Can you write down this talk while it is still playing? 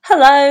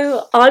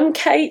Hello, I'm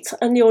Kate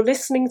and you're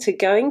listening to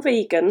Going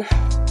Vegan.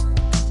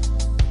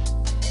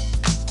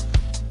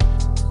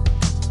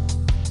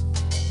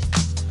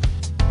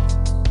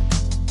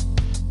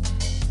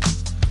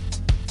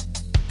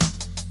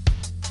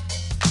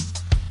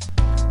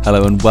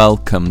 Hello and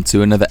welcome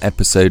to another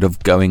episode of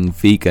Going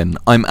Vegan.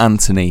 I'm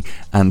Anthony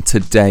and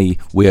today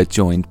we are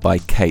joined by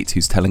Kate,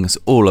 who's telling us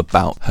all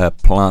about her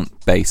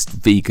plant-based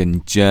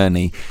vegan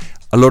journey.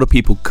 A lot of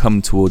people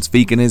come towards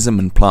veganism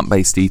and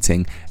plant-based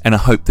eating in a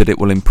hope that it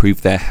will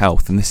improve their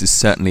health, and this is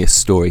certainly a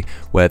story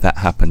where that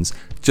happens.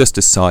 Just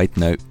a side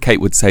note, Kate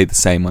would say the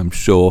same, I'm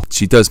sure.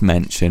 She does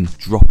mention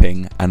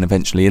dropping and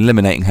eventually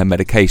eliminating her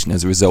medication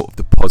as a result of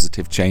the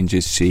positive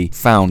changes she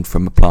found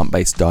from a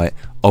plant-based diet.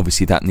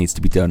 Obviously that needs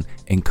to be done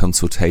in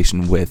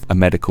consultation with a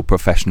medical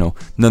professional.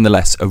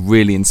 Nonetheless, a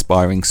really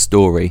inspiring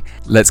story.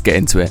 Let's get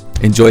into it.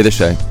 Enjoy the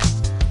show.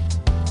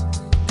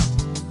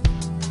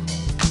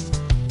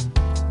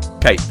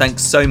 Kate,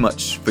 thanks so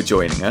much for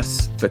joining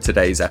us for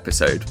today's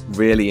episode.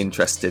 Really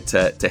interested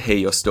to hear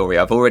your story.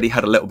 I've already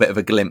had a little bit of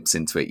a glimpse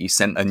into it. You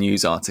sent a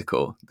news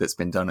article that's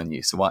been done on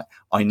you, so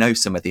I know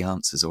some of the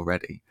answers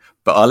already,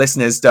 but our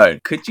listeners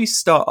don't. Could you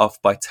start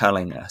off by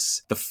telling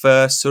us the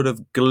first sort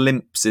of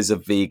glimpses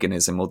of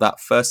veganism, or that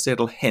first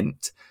little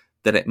hint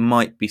that it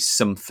might be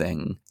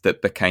something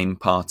that became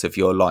part of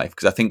your life?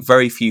 Because I think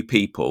very few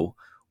people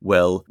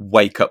will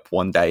wake up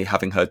one day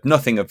having heard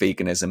nothing of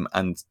veganism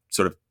and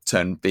sort of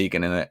turn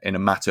vegan in a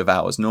matter of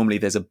hours. Normally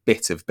there's a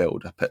bit of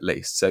build up at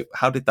least. So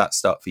how did that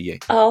start for you?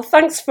 Oh,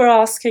 thanks for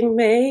asking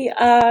me.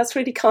 It's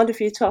really kind of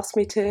you to ask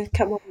me to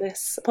come on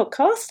this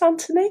podcast,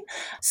 Anthony.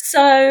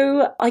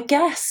 So I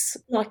guess,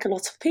 like a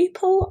lot of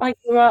people, I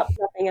grew up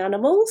loving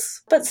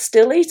animals, but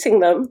still eating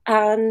them.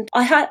 And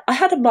I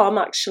had a mum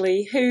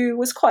actually who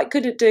was quite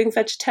good at doing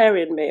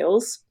vegetarian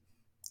meals.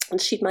 And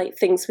she'd make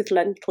things with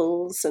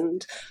lentils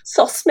and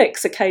sauce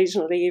mix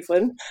occasionally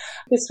even,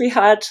 because we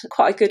had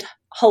quite a good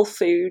whole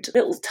food,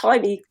 little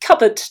tiny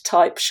cupboard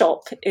type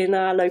shop in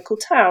our local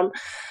town.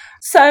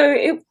 So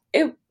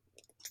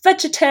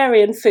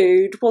vegetarian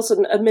food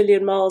wasn't a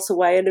million miles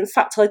away. And in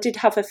fact, I did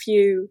have a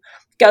few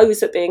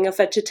goes at being a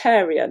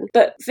vegetarian,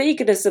 but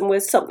veganism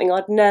was something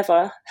I'd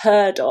never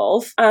heard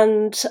of.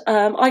 And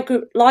I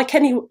grew, like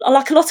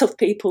a lot of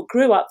people,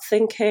 grew up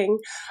thinking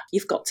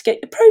you've got to get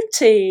your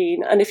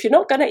protein, and if you're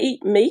not going to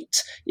eat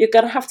meat, you're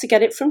going to have to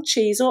get it from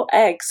cheese or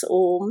eggs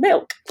or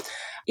milk.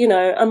 You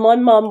know, and my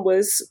mum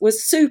was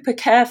super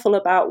careful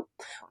about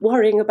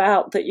worrying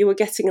about that you were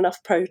getting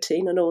enough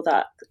protein and all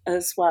that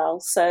as well.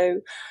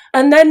 So,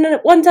 and then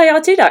one day I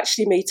did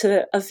actually meet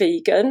a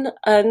vegan,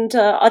 and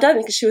I don't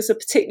think she was a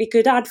particularly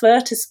good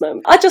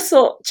advertisement. I just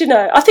thought,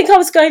 I think I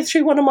was going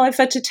through one of my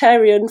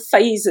vegetarian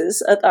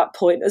phases at that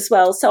point as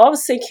well. So I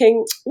was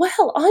thinking,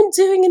 well, I'm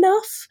doing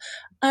enough.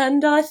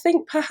 And I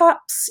think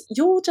perhaps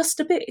you're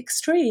just a bit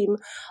extreme.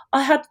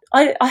 I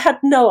had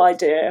no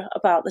idea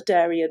about the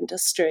dairy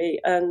industry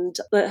and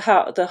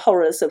the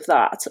horrors of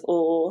that,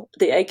 or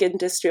the egg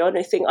industry or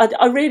anything.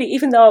 I really,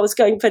 even though I was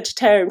going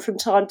vegetarian from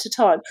time to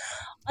time,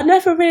 I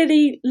never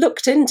really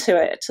looked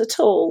into it at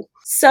all.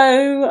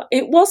 So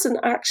it wasn't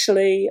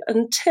actually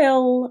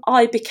until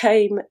I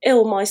became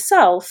ill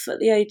myself at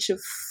the age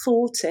of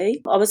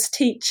 40. I was a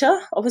teacher.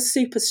 I was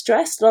super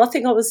stressed, and I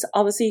think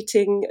I was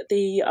eating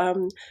the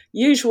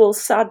usual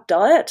sad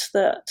diet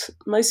that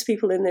most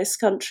people in this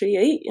country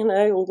eat.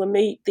 All the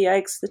meat, the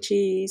eggs, the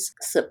cheese,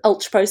 some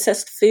ultra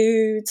processed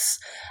foods.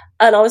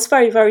 And I was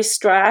very, very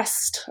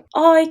stressed.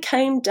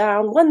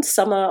 One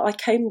summer I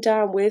came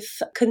down with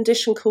a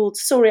condition called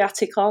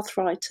psoriatic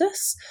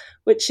arthritis,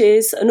 which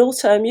is an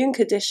autoimmune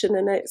condition,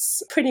 and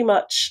it's pretty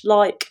much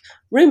like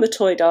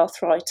rheumatoid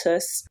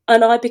arthritis.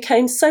 And I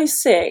became so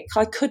sick,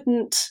 I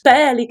couldn't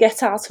barely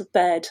get out of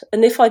bed.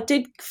 And if I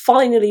did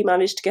finally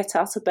manage to get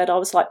out of bed, I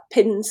was like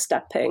pin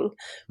stepping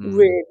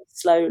really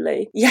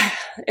slowly. Yeah,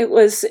 it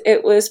was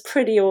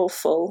pretty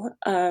awful.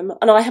 And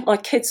my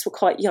kids were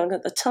quite young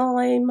at the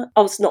time.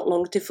 I was not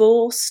long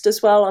divorced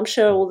as well. I'm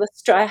sure all the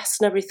stress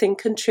and everything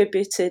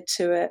contributed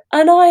to it.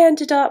 And I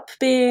ended up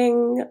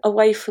being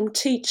away from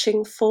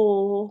teaching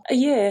for a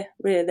year,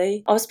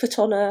 really. I was put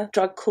on a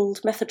drug called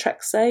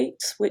methotrexate,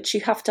 which you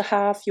have to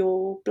have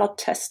your blood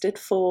tested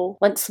for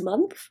once a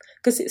month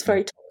because it's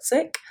very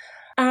toxic.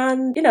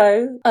 And,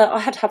 I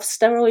had to have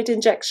steroid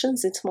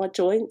injections into my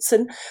joints,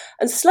 and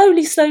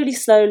slowly,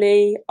 the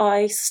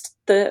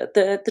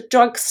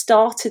drug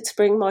started to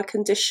bring my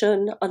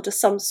condition under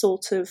some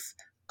sort of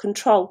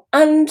control.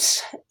 And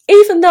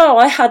even though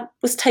I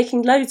was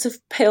taking loads of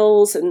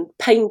pills and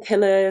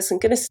painkillers and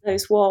goodness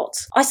knows what,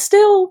 I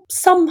still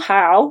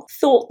somehow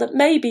thought that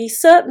maybe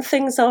certain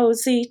things I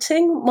was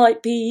eating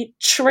might be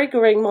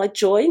triggering my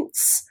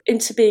joints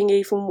into being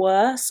even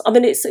worse. I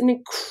mean, it's an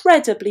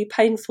incredibly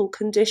painful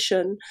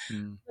condition.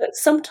 But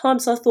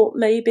sometimes I thought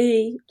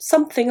maybe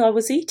something I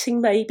was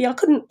eating, maybe I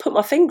couldn't put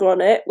my finger on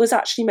it, was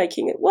actually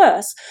making it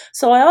worse.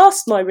 So I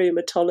asked my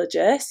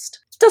rheumatologist,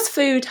 does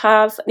food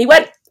have, and he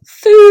went,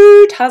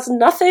 food has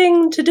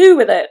nothing to do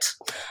with it.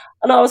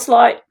 And I was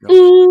like,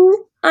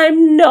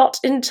 I'm not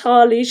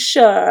entirely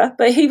sure,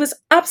 but he was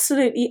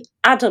absolutely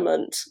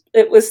adamant.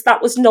 That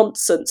was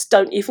nonsense.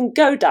 Don't even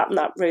go down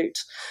that route.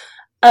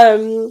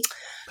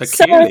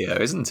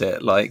 Peculiar, isn't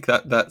it? Like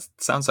that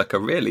sounds like a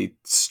really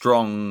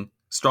strong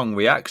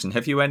reaction.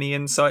 Have you any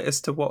insight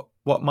as to what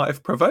might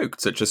have provoked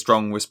such a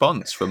strong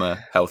response from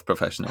a health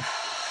professional?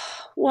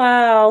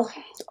 Well,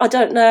 I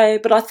don't know,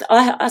 but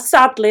I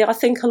sadly, I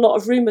think a lot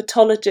of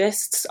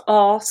rheumatologists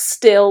are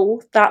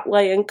still that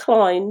way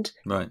inclined,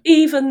 right?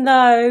 Even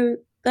though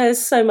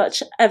there's so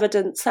much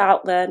evidence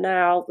out there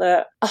now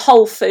that a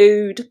whole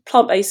food,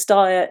 plant-based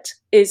diet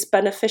is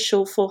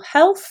beneficial for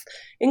health,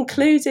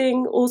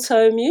 including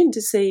autoimmune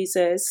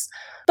diseases.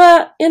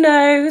 But,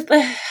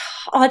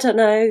 I don't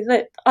know.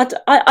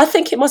 I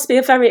think it must be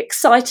a very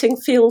exciting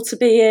field to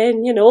be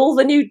in. All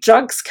the new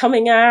drugs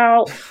coming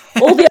out,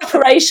 all the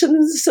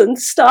operations and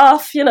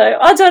stuff.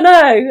 I don't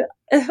know.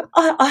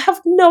 I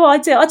have no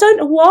idea. I don't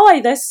know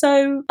why they're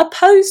so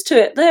opposed to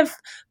it. They're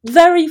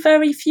very,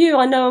 very few.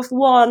 I know of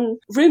one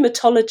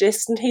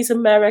rheumatologist, and he's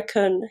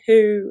American,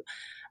 who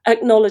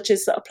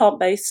acknowledges that a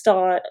plant-based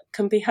diet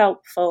can be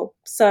helpful.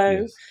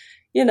 So,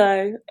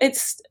 yes.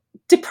 It's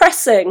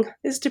depressing.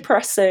 It's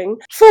depressing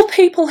for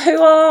people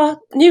who are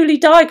newly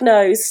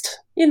diagnosed.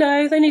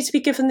 They need to be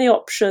given the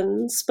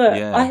options. But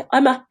yeah.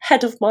 I'm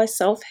ahead of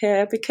myself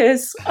here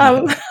because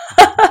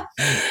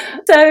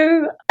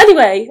so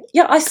anyway,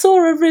 I saw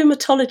a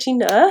rheumatology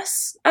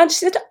nurse, and she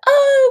said,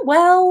 oh,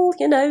 well,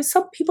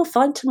 some people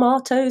find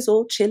tomatoes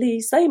or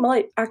chilies, they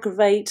might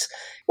aggravate.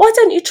 Why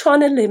don't you try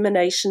an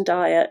elimination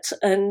diet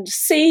and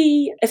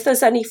see if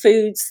there's any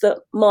foods that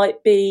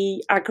might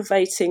be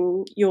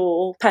aggravating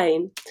your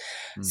pain?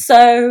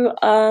 So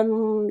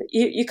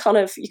you kind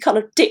of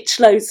ditch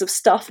loads of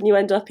stuff, and you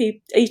end up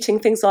eating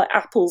things like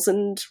apples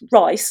and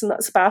rice, and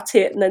that's about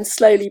it, and then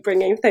slowly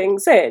bringing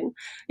things in,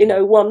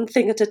 one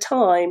thing at a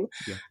time.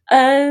 Yeah.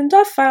 And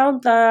I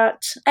found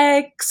that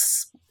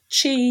eggs,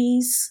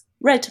 cheese,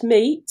 red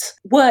meat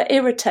were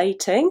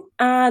irritating,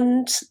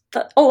 and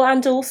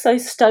also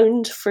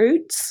stoned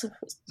fruits,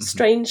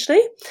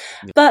 strangely.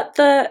 Yeah. But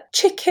the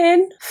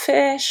chicken,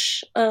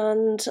 fish,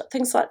 and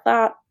things like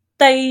that,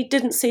 they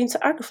didn't seem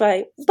to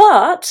aggravate.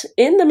 But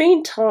in the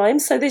meantime,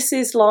 so this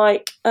is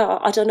like,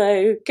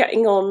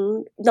 getting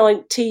on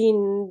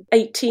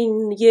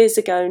 18 years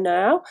ago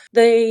now,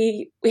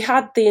 we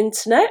had the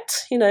internet,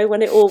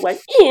 when it all went,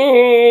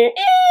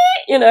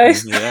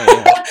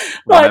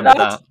 like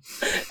that.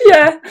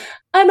 Yeah.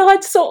 And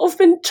I'd sort of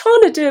been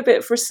trying to do a bit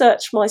of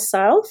research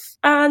myself,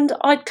 and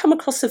I'd come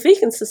across a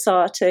vegan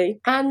society,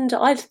 and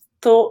I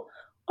thought,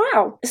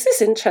 wow, this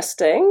is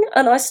interesting.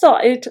 And I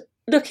started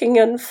looking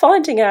and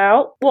finding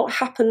out what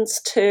happens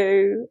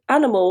to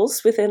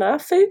animals within our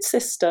food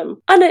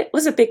system. And it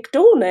was a big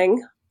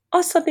dawning.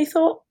 I suddenly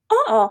thought,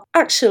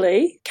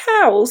 actually,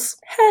 cows,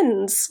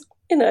 hens,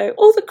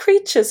 all the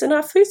creatures in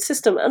our food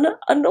system,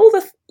 and all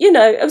the,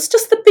 it was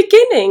just the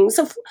beginnings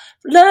of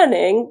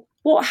learning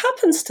what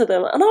happens to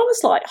them. And I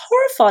was like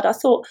horrified. I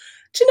thought,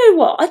 do you know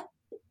what? I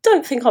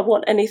don't think I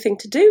want anything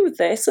to do with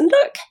this. And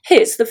look,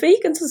 here's the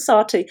Vegan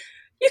Society.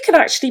 You can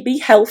actually be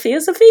healthy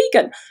as a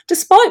vegan,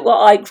 despite what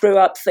I grew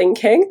up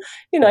thinking,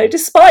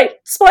 despite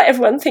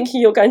everyone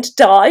thinking you're going to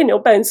die and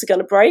your bones are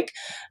going to break.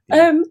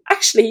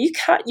 Actually, you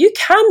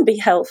can be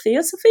healthy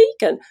as a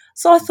vegan.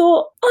 So I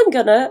thought, I'm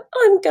gonna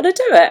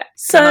do it.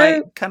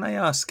 So can I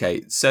ask,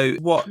 Kate? So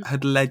what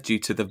had led you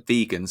to the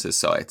Vegan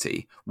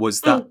Society?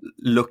 Was that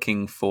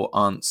looking for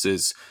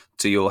answers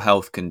to your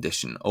health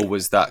condition, or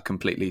was that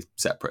completely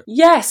separate?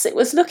 Yes, it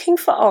was looking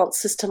for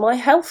answers to my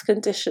health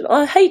condition.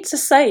 I hate to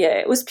say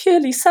it was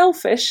purely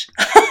selfish.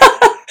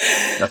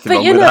 Nothing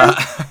wrong with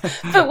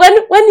that. But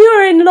when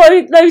you're in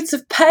loads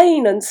of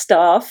pain and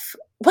stuff,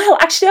 well,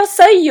 actually, I'll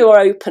say you're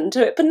open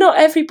to it, but not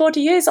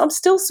everybody is. I'm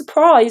still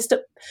surprised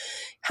at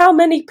how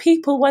many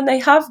people, when they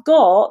have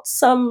got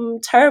some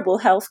terrible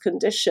health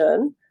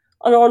condition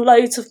and are on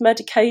loads of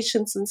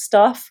medications and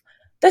stuff,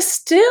 they're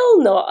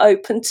still not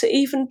open to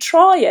even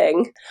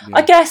trying. Yeah.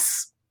 I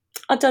guess,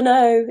 I don't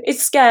know,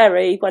 it's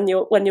scary when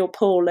you're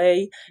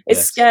poorly.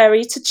 It's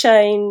scary to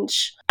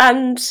change.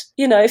 And,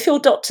 if your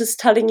doctor's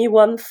telling you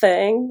one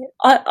thing,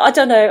 I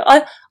don't know.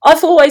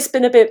 I've always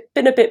been a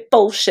bit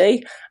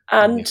bullshy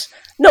and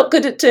not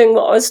good at doing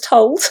what I was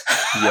told.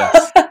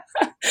 Yes.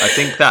 I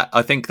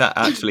think that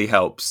actually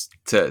helps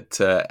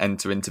to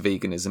enter into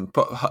veganism,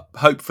 but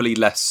hopefully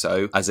less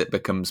so as it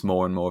becomes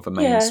more and more of a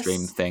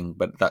mainstream thing.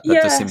 But that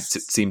does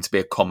seem to be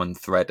a common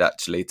thread,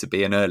 actually, to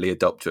be an early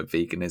adopter of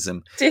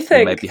veganism. Do you think?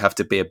 You maybe have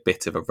to be a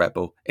bit of a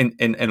rebel in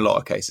a lot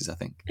of cases, I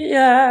think.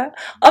 Yeah,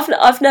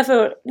 I've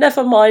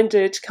never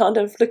minded kind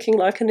of looking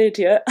like an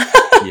idiot.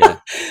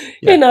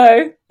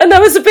 And there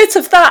was a bit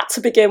of that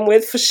to begin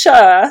with, for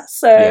sure.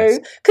 So,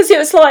 because it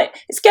was like,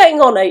 it's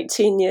getting on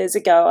 18 years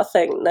ago, I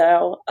think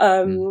now.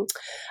 And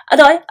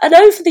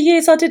over the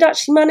years, I did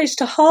actually manage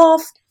to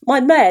halve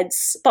my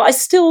meds, but I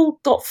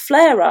still got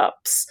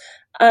flare-ups.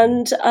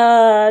 and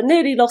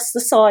nearly lost the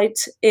sight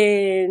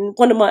in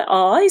one of my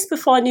eyes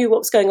before I knew what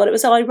was going on. It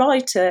was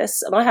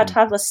iritis, and I had to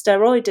have a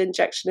steroid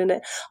injection in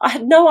it. I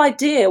had no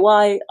idea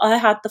why I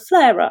had the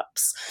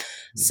flare-ups.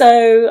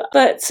 So,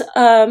 but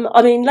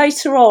I mean,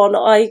 later on,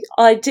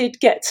 I did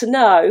get to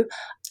know.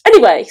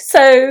 Anyway,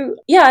 so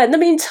yeah, in the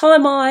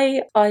meantime,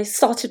 I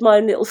started my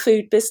own little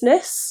food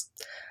business.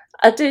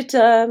 I did,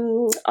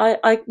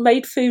 I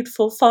made food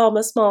for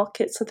farmers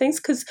markets and things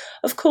because,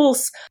 of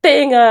course,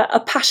 being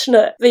a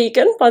passionate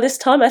vegan, by this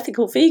time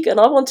ethical vegan,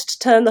 I wanted to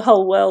turn the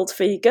whole world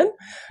vegan.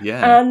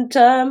 Yeah. And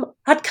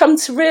had come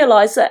to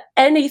realise that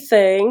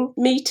anything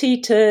meat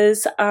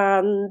eaters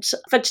and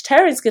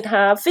vegetarians can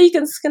have,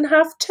 vegans can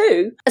have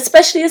too,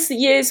 especially as the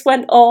years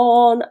went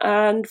on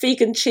and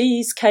vegan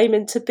cheese came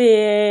into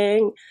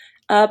being.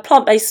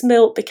 Plant-based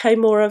milk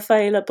became more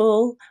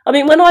available. I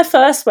mean, when I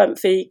first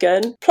went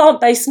vegan,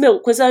 plant-based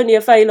milk was only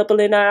available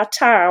in our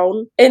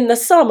town in the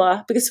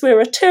summer because we're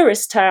a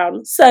tourist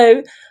town.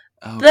 So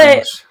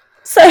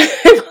So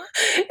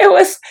it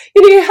was,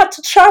 you had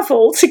to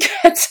travel to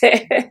get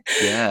it.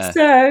 Yeah.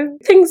 So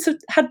things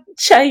had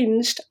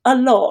changed a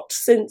lot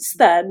since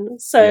then.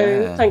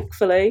 So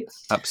thankfully.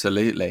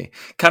 Absolutely.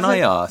 Can I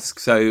ask,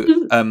 so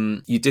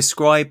you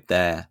described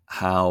there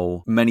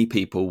how many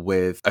people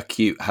with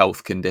acute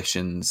health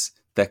conditions,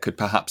 there could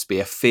perhaps be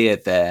a fear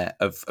there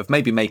of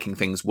maybe making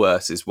things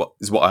worse is what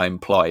I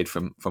implied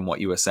from what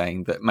you were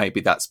saying, that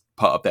maybe that's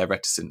part of their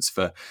reticence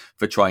for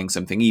trying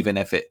something, even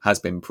if it has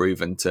been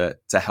proven to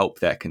help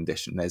their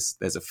condition.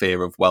 There's a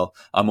fear of, well,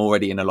 I'm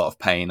already in a lot of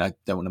pain, I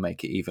don't want to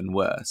make it even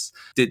worse.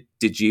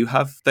 Did you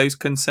have those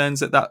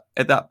concerns at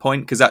that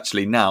point? Because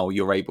actually now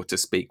you're able to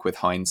speak with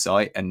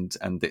hindsight, and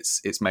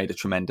it's made a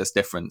tremendous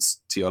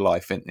difference to your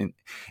life in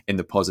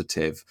the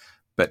positive.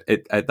 But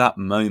at that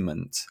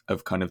moment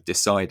of kind of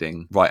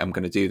deciding, right, I'm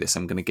going to do this,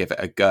 I'm going to give it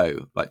a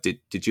go, like,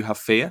 did you have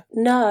fear?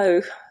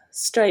 No,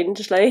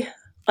 strangely,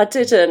 I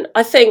didn't.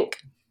 I think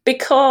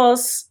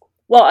because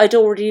what I'd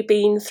already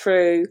been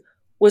through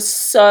was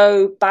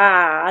so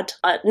bad,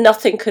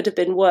 nothing could have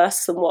been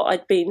worse than what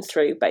I'd been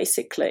through,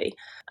 basically.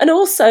 And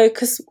also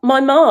because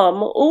my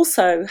mum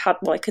also had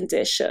my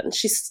condition.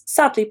 She's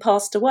sadly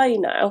passed away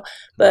now,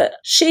 but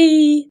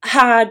she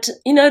had,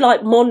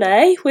 like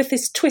Monet with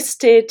his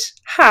twisted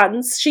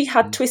hands. She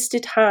had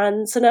twisted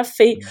hands and her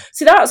feet.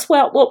 So that's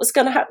what was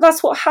going to happen.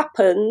 That's what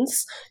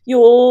happens.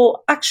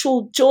 Your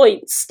actual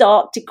joints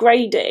start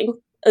degrading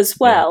as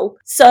well.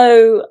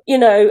 So,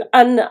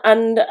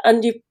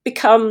 and you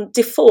become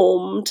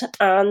deformed,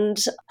 and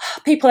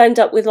people end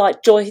up with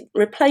like joint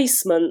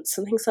replacements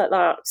and things like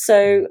that.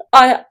 So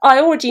I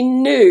already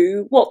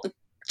knew what the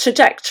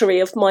trajectory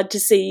of my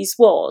disease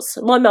was.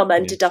 My mum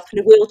ended up in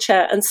a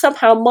wheelchair, and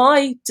somehow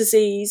my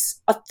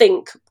disease, I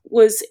think,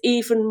 was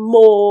even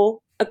more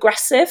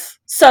aggressive.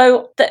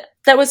 So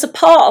there was a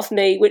part of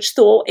me which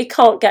thought it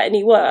can't get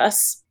any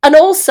worse. And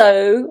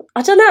also,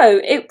 I don't know,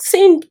 it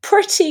seemed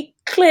pretty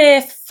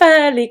clear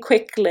fairly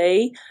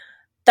quickly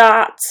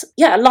that,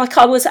 like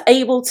I was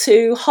able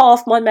to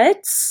halve my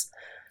meds.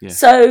 Yeah.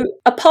 So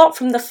apart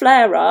from the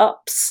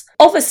flare-ups,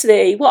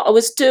 obviously what I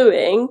was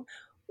doing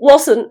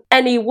wasn't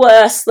any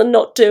worse than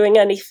not doing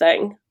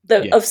anything.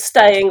 Of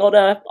staying on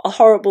a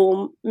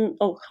horrible,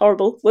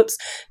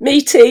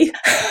 meaty,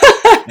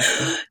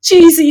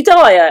 cheesy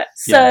diet.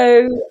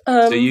 So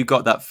you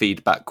got that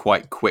feedback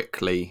quite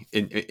quickly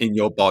in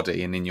your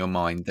body and in your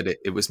mind that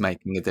it was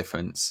making a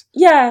difference.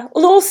 Yeah.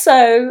 Well, also,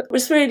 I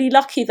was really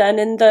lucky then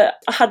in that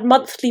I had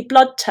monthly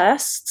blood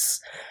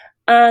tests.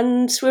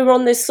 And we were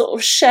on this sort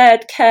of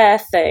shared care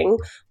thing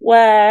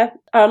where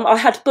I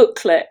had a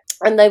booklet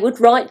and they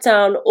would write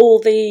down all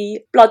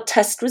the blood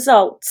test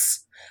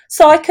results.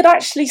 So I could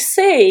actually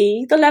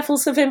see the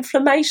levels of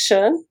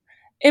inflammation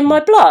in my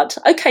blood.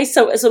 Okay,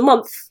 so it was a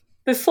month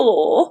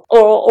before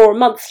or a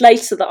month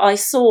later that I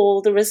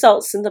saw the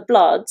results in the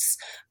bloods,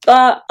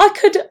 but I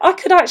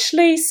could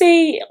actually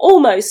see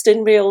almost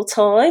in real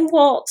time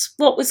what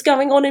was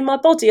going on in my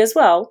body as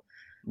well.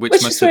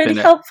 Which was really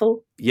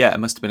helpful. It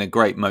must have been a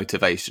great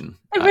motivation.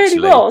 It really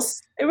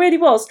was. It really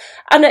was.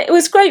 And it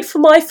was great for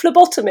my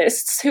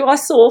phlebotomists who I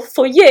saw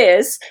for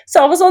years.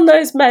 So I was on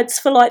those meds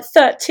for like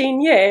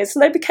 13 years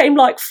and they became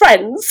like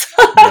friends.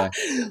 Yeah.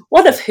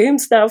 One of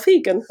whom's now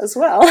vegan as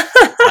well.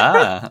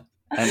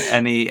 And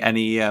any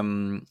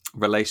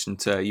relation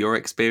to your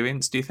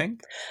experience, do you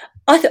think?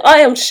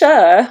 I am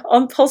sure.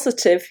 I'm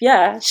positive,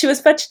 yeah. She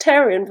was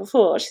vegetarian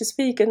before. She's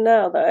vegan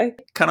now, though.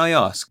 Can I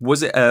ask,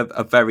 was it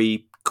a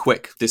very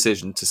quick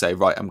decision to say,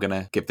 right, I'm going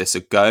to give this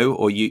a go?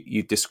 Or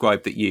you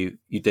described that you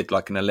did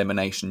like an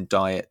elimination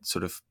diet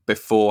sort of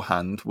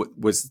beforehand.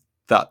 Was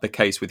that the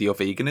case with your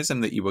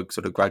veganism, that you were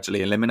sort of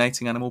gradually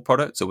eliminating animal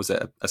products, or was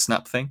it a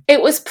snap thing?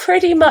 It was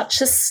pretty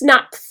much a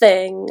snap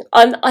thing.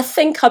 I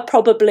think I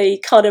probably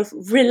kind of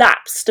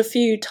relapsed a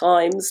few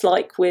times,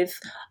 like with,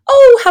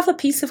 have a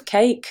piece of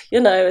cake,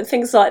 and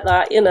things like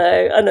that,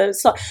 and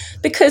it's like,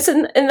 because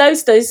in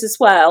those days as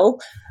well,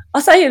 I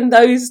say in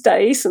those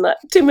days, in that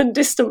dim and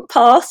distant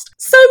past,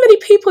 so many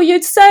people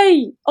you'd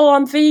say,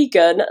 I'm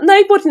vegan, and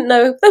they wouldn't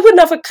know, they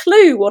wouldn't have a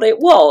clue what it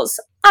was.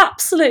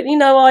 absolutely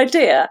no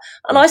idea.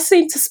 And I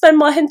seem to spend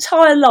my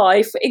entire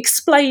life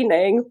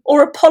explaining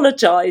or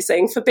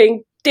apologising for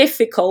being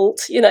difficult,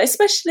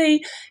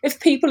 especially if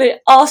people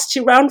asked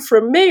you round for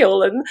a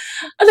meal and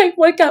they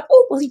would go,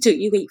 oh, well, do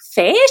you eat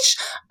fish?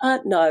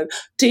 No.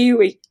 Do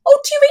you eat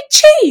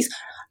cheese?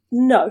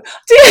 No.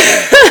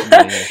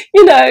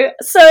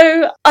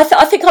 So I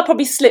think I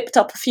probably slipped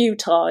up a few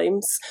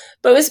times,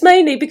 but it was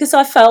mainly because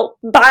I felt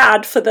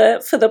bad for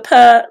the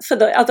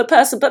other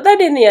person. But then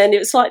in the end, it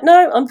was like,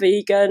 no, I'm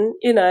vegan,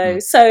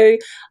 So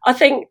I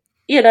think,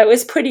 it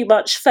was pretty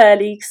much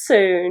fairly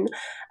soon.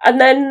 And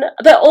then,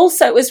 but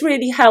also it was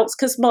really helped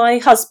because my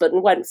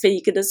husband went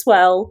vegan as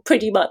well,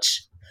 pretty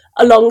much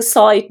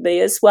alongside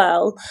me as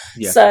well.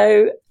 Yeah.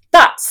 So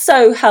that's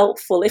so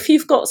helpful. If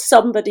you've got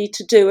somebody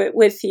to do it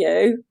with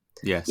you,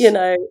 yes,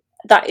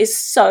 that is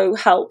so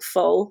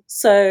helpful.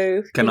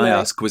 So can I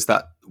ask, was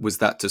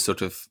that to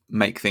sort of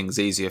make things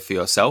easier for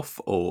yourself,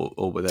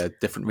 or were there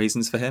different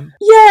reasons for him?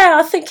 Yeah,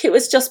 I think it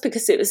was just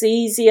because it was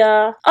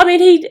easier. I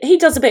mean, he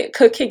does a bit of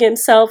cooking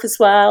himself as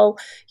well,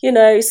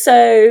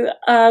 so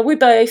we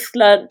both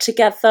learnt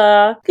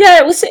together. Yeah,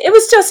 it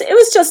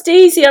was just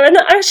easier. And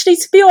actually,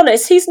 to be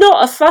honest, he's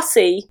not a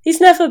fussy. He's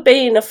never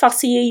been a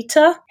fussy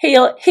eater.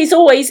 He's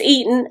always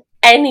eaten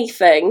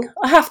anything,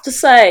 I have to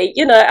say.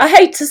 I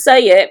hate to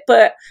say it,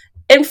 but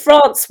in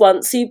France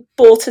once he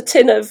bought a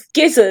tin of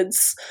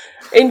gizzards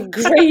in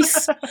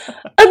Greece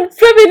and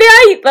flipping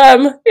ate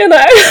them,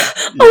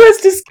 It was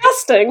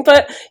disgusting.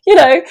 But,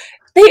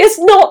 he is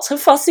not a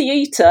fussy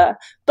eater.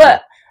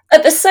 But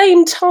at the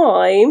same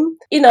time,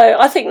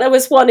 I think there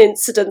was one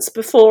incident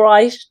before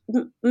I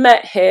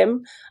met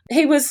him.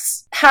 He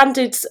was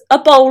handed a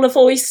bowl of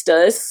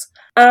oysters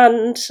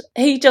and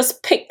he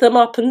just picked them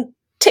up and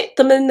tipped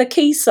them in the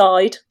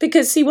quayside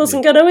because he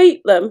wasn't going to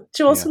eat them.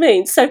 Do you know what I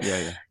mean? So,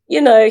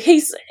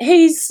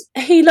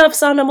 he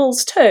loves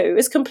animals too.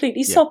 Is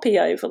completely soppy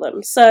over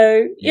them.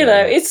 So,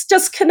 it's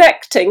just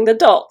connecting the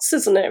dots,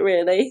 isn't it,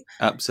 really?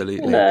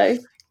 Absolutely.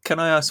 Can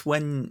I ask,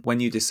 when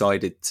you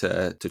decided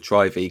to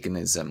try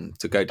veganism,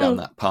 to go down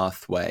that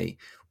pathway,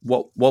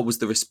 what was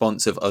the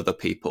response of other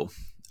people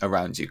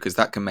around you? Because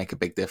that can make a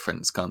big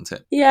difference, can't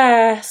it?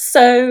 Yeah,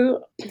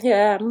 so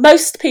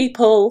most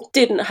people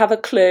didn't have a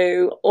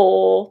clue,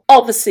 or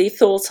obviously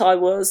thought I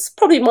was.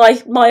 Probably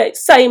my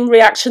same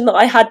reaction that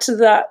I had to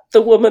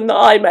the woman that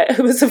I met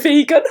who was a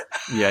vegan.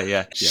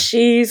 Yeah.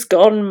 She's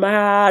gone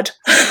mad.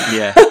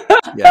 Yeah.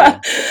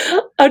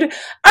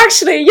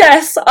 Actually,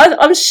 yes,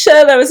 I'm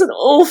sure there was an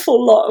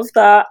awful lot of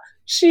that.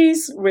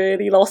 She's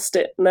really lost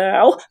it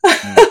now.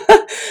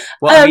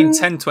 Well, I mean,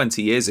 10,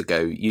 20 years ago,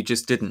 you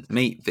just didn't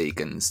meet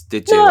vegans,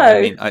 did you? No,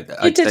 I mean,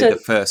 I'd say the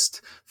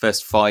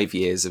first 5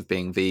 years of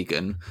being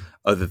vegan,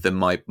 other than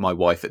my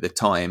wife at the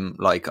time,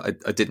 like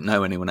I didn't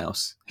know anyone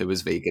else who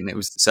was vegan.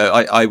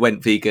 I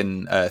went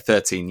vegan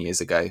 13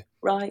 years ago.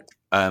 Right.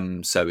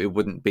 So it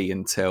wouldn't be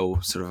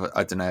until sort of,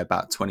 I don't know,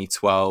 about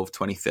 2012,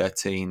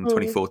 2013,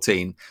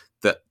 2014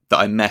 that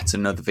I met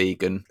another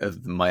vegan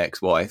of my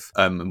ex-wife,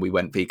 and we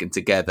went vegan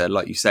together.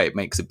 Like you say, it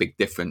makes a big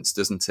difference,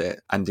 doesn't it?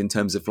 And in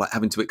terms of like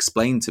having to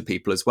explain to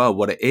people as well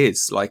what it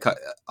is, like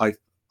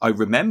I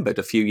remembered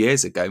a few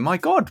years ago, my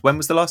God, when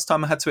was the last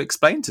time I had to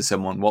explain to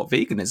someone what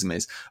veganism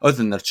is? Other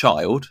than a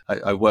child,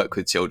 I work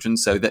with children,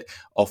 so that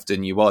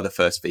often you are the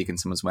first vegan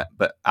someone's met,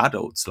 but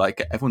adults,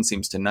 like everyone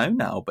seems to know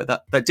now, but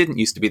that didn't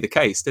used to be the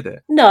case, did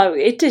it? No,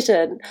 it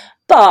didn't.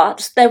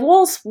 But there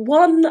was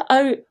one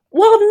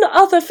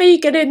other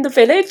vegan in the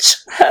village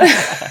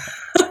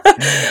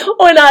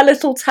or in our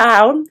little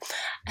town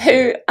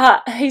who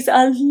he's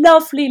a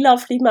lovely,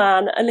 lovely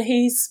man, and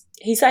he's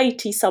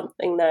 80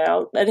 something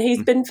now, and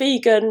he's been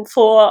vegan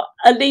for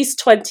at least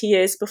 20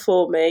 years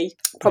before me,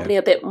 probably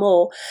a bit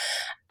more.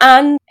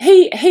 And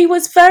he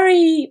was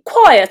very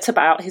quiet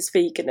about his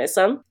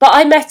veganism, but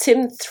I met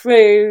him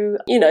through,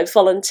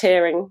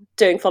 volunteering,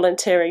 doing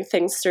volunteering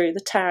things through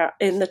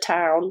in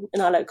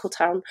our local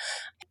town.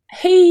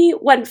 He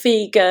went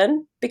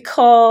vegan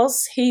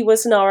because he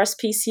was an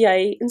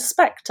RSPCA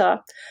inspector,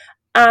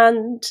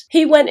 and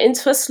he went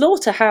into a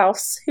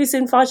slaughterhouse. He was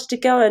invited to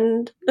go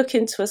and look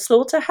into a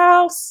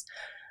slaughterhouse.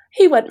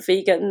 He went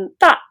vegan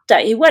that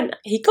day.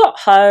 He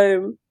got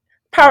home.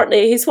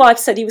 Apparently his wife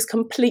said he was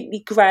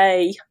completely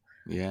grey.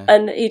 Yeah.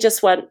 And he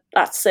just went,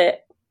 that's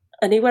it.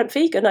 And he went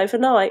vegan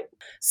overnight.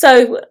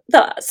 So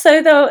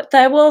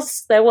there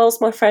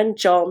was my friend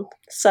John.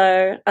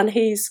 So, and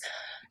he's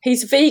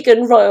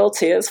vegan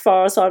royalty as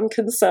far as I'm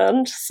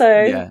concerned.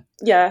 So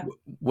yeah.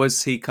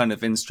 Was he kind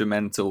of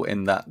instrumental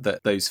in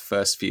that those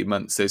first few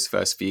months, those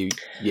first few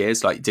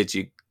years? Like, did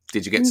you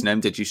get to know him?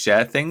 Did you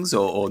share things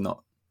or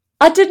not?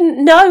 I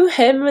didn't know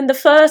him in the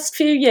first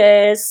few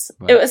years.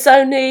 Right. It was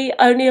only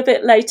a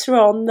bit later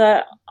on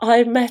that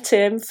I met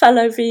him,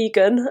 fellow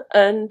vegan,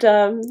 and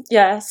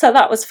so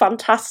that was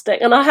fantastic.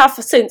 And I have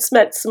since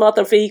met some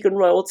other vegan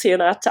royalty in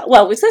our town.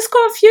 Well, there's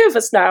quite a few of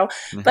us now,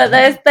 but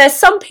there's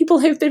some people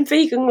who've been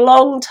vegan a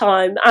long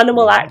time,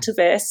 animal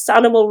activists,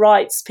 animal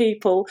rights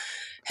people,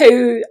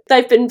 who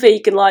they've been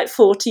vegan like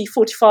 40,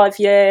 45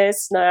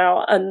 years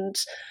now, and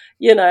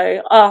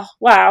oh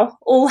wow,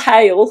 all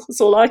hail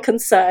is all I can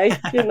say.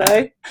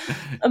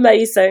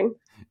 Amazing.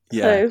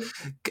 Yeah. So,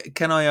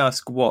 can I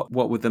ask what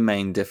were the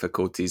main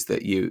difficulties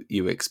that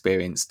you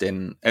experienced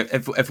in,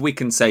 if we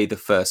can say, the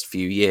first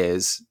few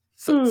years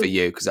for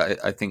you, because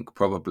I think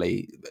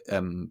probably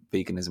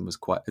veganism was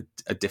quite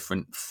a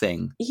different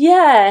thing.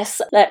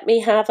 Yes, let me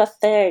have a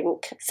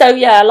think. So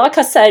yeah, like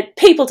I said,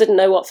 people didn't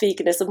know what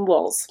veganism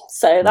was,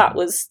 so that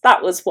was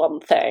one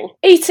thing.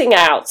 Eating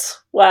out,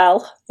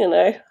 well,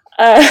 you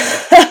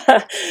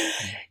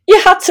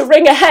had to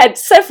ring ahead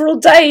several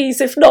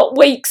days, if not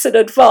weeks, in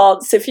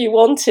advance if you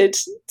wanted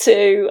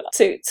to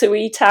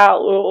eat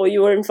out, or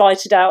you were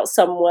invited out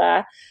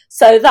somewhere.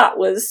 So that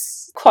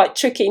was quite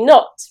tricky.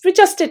 We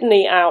just didn't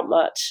eat out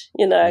much,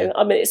 I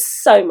mean, it's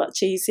so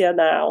much easier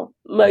now.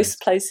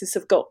 Most places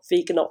have got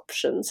vegan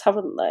options,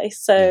 haven't they?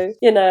 So,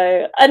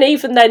 and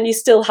even then you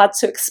still had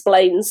to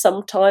explain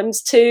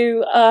sometimes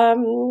to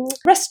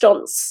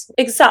restaurants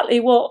exactly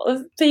what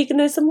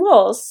veganism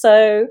was.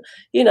 So,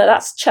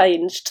 that's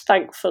changed,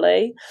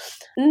 thankfully.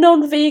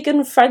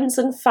 Non-vegan friends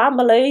and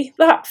family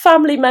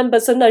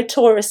members are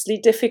notoriously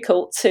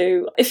difficult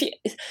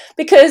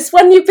because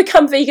when you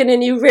become vegan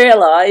and you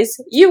realise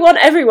you want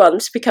everyone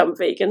to become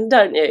vegan,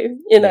 don't you?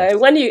 Yes.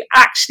 When you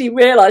actually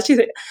realise,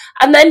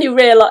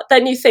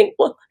 then you think,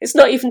 well, it's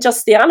not even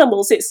just the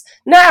animals. It's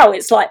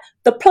like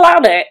the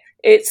planet,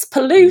 it's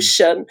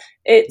pollution,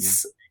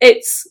 it's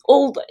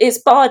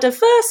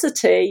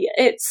biodiversity,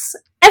 it's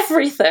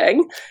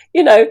everything.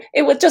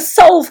 It would just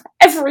solve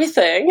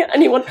everything,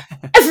 and you want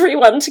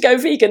everyone to go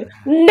vegan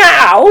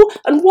now,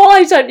 and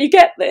why don't you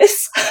get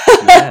this?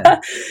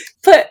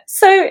 But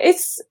so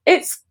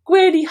it's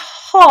really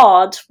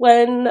hard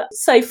when,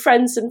 say,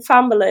 friends and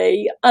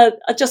family are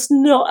just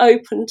not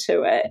open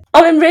to it.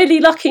 I'm really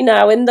lucky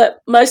now in that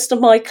most of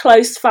my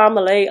close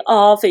family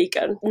are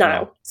vegan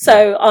now.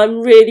 So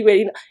I'm really,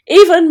 really,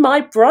 even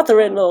my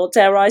brother-in-law,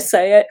 dare I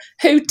say it,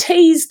 who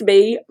teased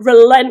me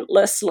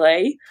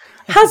relentlessly,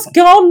 has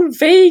gone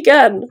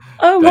vegan.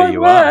 Oh, my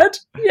word.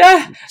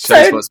 Yeah.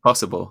 Shows what's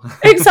possible.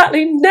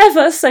 Exactly.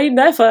 Never say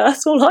never.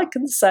 That's all I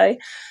can say.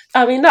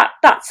 I mean,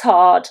 that's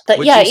hard. But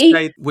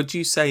would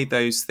you say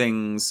those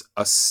things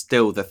are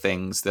still the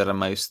things that are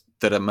most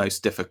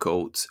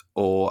difficult,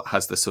 or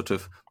has the sort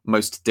of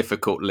most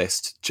difficult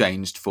list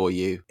changed for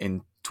you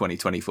in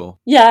 2024?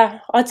 Yeah,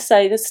 I'd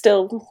say they're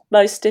still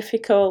most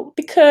difficult,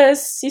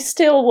 because you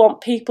still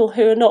want people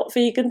who are not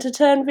vegan to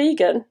turn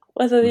vegan,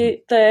 whether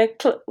they're,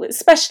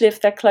 especially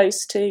if they're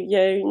close to you,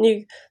 and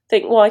you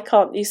think, why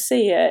can't you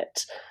see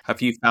it?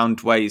 Have you found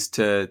ways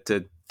to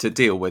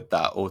deal with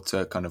that, or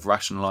to kind of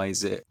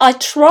rationalise it? I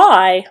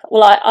try.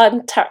 Well,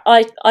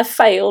 I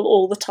fail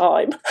all the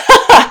time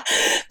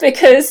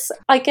because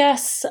I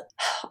guess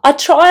I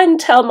try and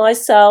tell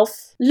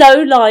myself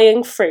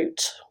low-lying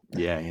fruit.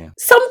 Yeah.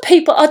 Some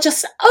people are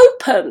just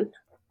open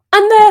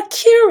and they're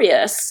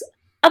curious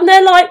and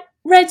they're like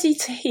ready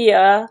to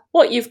hear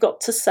what you've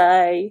got to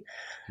say,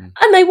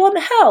 and they want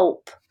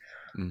help.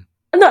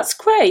 And that's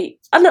great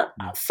and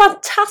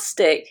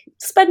fantastic.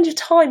 Spend your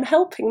time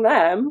helping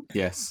them.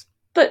 Yes.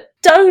 But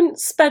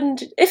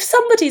if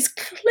somebody's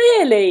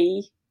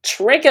clearly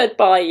triggered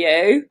by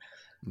you,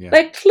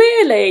 they're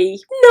clearly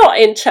not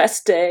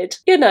interested.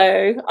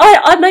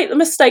 I make the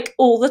mistake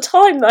all the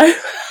time, though.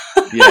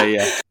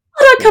 Yeah.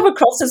 I come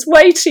across as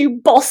way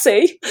too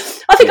bossy.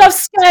 I think I've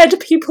scared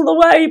people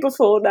away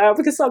before now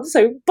because I'm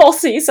so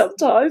bossy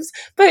sometimes.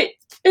 But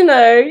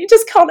you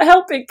just can't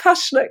help being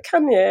passionate,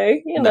 can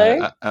you?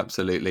 No,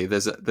 absolutely.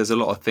 There's a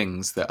lot of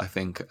things that I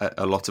think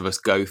a lot of us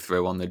go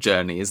through on the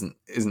journey, isn't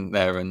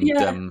there?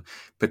 And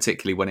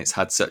particularly when it's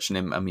had such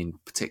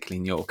particularly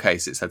in your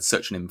case, it's had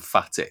such an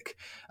emphatic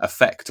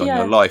effect on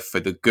your life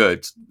for the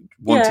good.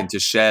 Wanting to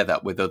share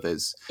that with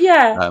others.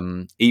 Yeah.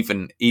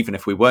 Even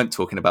if we weren't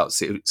talking about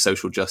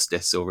social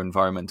justice or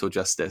environmental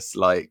justice,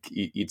 like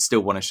you'd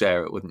still want to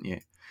share it, wouldn't you?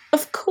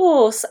 Of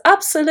course,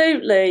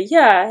 absolutely,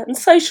 yeah. And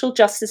social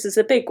justice is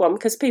a big one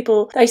because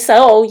they say,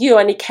 oh, you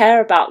only care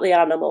about the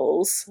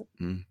animals.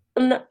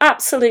 And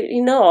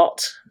absolutely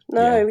not.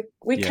 No,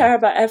 we care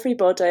about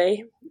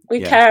everybody.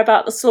 We care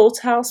about the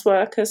slaughterhouse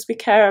workers. We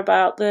care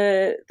about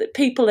the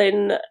people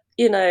in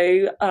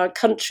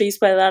countries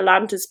where their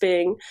land is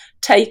being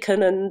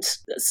taken, and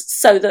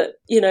so that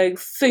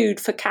food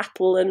for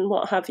cattle and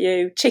what have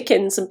you,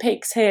 chickens and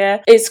pigs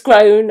here, is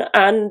grown,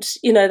 and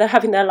they're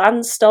having their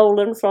land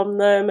stolen from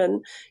them,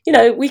 and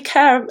we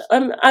care,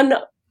 and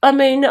I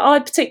mean, I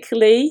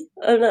particularly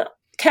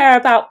care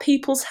about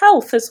people's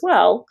health as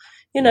well.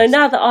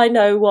 Now that I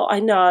know what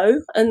I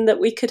know, and that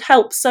we could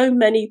help so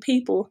many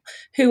people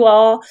who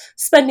are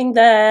spending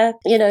their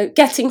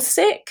getting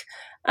sick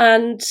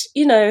and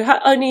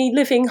only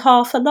living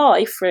half a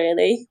life,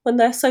 really, when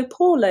they're so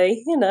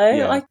poorly.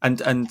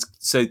 And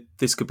so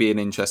this could be an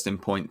interesting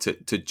point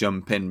to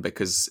jump in,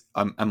 because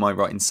am I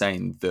right in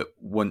saying that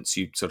once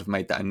you sort of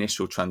made that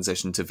initial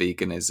transition to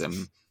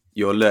veganism,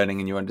 your learning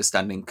and your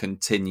understanding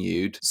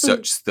continued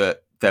such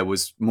that there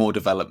was more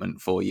development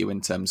for you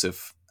in terms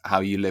of how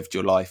you lived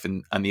your life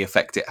and the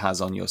effect it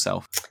has on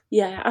yourself.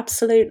 Yeah,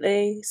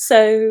 absolutely.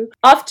 So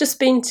I've just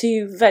been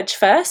to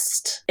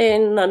VegFest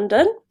in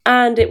London,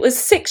 and it was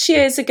 6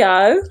 years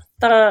ago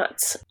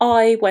that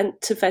I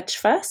went to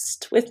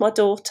VegFest with my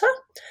daughter.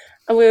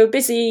 And we were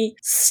busy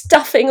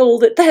stuffing there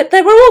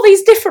were all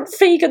these different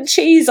vegan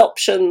cheese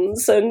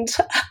options, and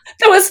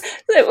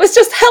it was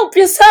just help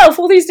yourself,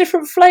 all these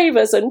different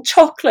flavours and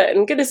chocolate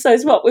and goodness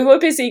knows what. We were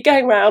busy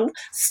going around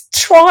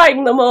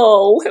trying them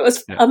all. It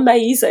was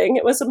amazing.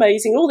 It was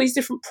amazing. All these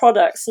different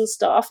products and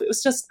stuff. It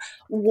was just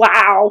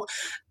wow.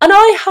 And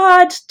I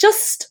had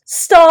just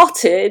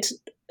started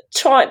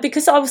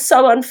because I was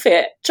so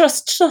unfit,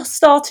 just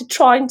started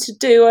trying to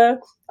do a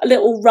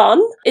little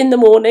run in the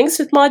mornings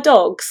with my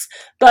dogs.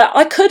 But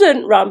I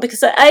couldn't run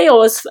because A, I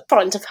was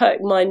frightened of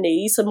hurting my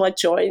knees and my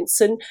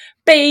joints, and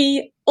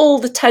B, all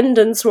the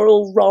tendons were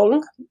all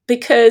wrong,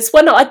 because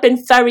when I'd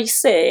been very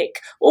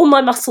sick, all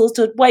my muscles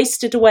had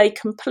wasted away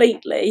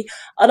completely,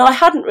 and I'd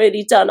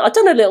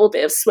done a little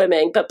bit of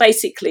swimming, but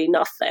basically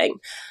nothing.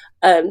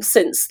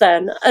 Since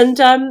then. And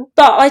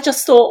but I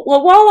just thought,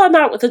 well, while I'm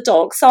out with the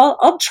dogs,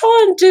 I'll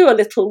try and do a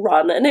little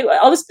run. And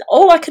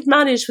all I could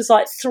manage was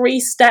like 3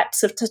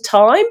 steps at a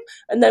time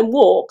and then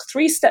walk,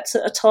 3 steps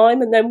at a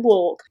time and then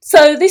walk.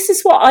 So this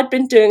is what I'd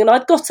been doing, and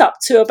I'd got up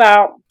to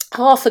about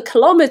half a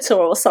kilometre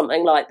or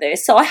something like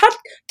this. So I had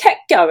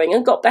kept going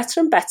and got better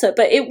and better,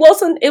 but it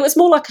was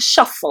more like a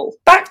shuffle.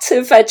 Back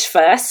to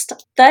VegFest,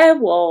 there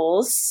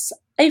was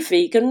a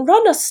vegan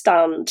runner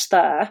stand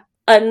there,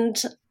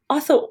 and I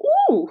thought,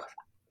 ooh,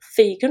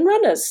 vegan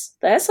runners,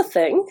 there's a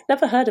thing,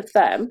 never heard of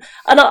them.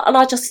 And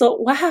I just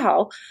thought,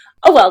 wow,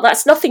 oh well,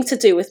 that's nothing to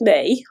do with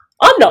me.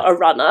 I'm not a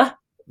runner.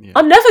 Yeah.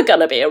 I'm never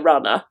going to be a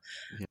runner.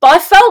 Yeah. But I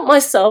felt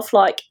myself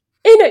like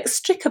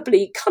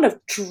inextricably kind of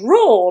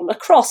drawn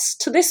across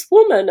to this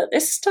woman at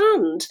this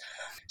stand.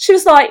 She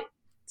was like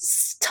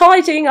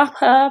tidying up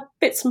her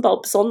bits and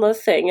bobs on the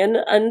thing,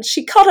 and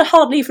she kind of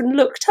hardly even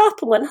looked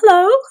up and went,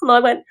 hello. And I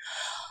went,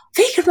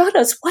 vegan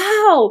runners,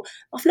 wow,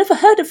 I've never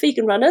heard of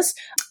vegan runners.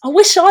 I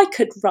wish I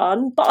could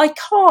run, but I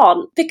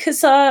can't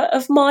because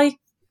of my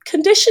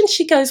condition.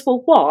 She goes,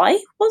 well,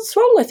 why? What's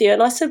wrong with you?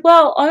 And I said,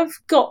 well, I've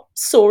got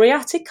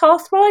psoriatic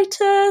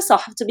arthritis. I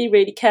have to be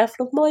really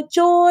careful of my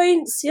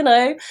joints,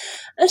 And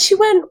she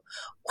went,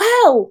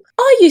 well,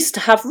 I used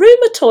to have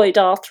rheumatoid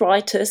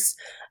arthritis.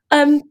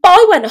 But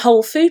I went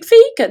whole food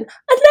vegan, and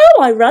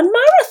now I run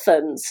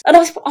marathons. And I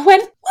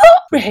went,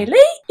 what,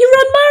 really? You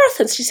run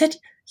marathons? She said,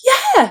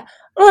 yeah.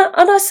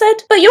 And I said,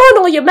 but you're on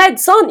all your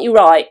meds, aren't you,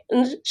 right?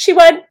 And she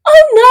went,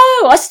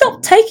 oh no, I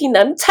stopped taking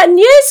them 10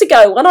 years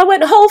ago when I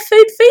went whole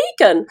food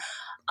vegan. And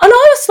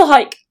I was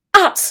like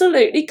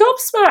absolutely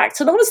gobsmacked,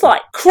 and I was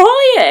like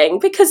crying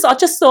because I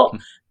just thought,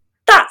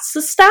 that's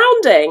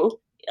astounding.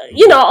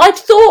 I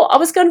thought I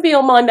was going to be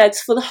on my meds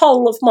for the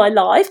whole of my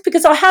life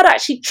because I had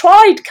actually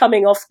tried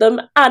coming off them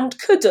and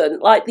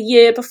couldn't, like the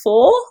year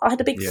before. I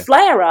had a big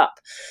flare up.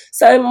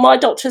 So my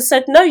doctor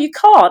said, no, you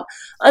can't.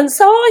 And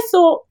so I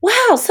thought,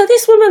 wow, so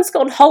this woman's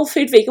gone whole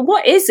food vegan.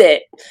 What is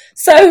it?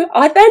 So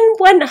I then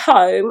went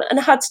home and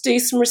had to do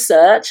some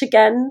research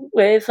again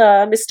with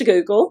Mr.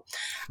 Google.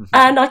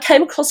 And I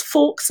came across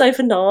Forks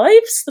Over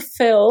Knives, the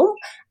film,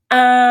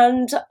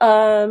 and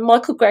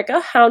Michael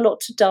Greger, How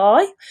Not to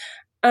Die.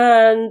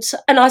 And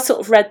I sort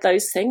of read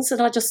those things,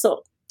 and I just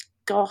thought,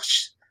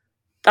 gosh,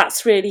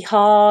 that's really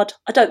hard.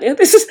 I don't think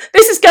this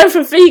is going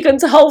from vegan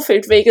to whole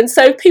food vegan.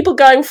 So people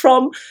going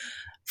from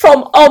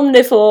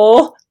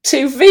omnivore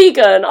to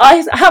vegan,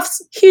 I have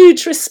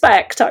huge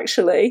respect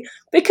actually,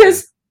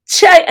 because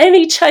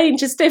any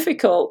change is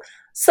difficult.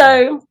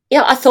 So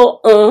I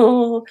thought,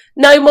 oh,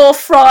 no more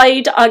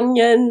fried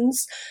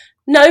onions.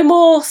 No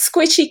more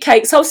squishy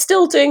cakes. I was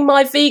still doing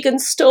my vegan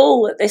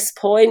stall at this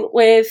point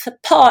with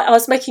pie. I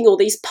was making all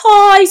these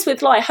pies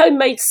with like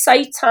homemade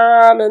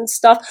seitan and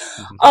stuff.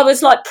 Mm-hmm. I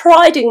was like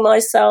priding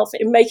myself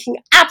in making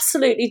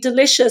absolutely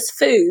delicious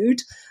food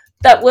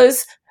that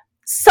was,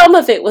 some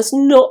of it was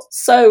not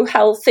so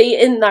healthy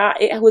in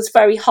that it was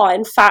very high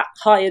in fat,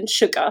 high in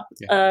sugar,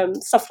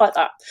 stuff like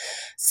that.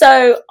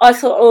 So I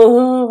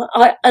thought,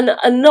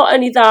 and not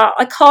only that,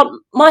 I can't,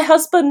 my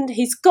husband,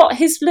 he's got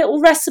his little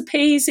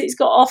recipes, he's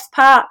got off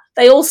pat.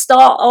 They all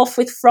start off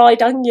with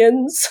fried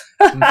onions.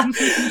 I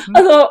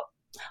thought,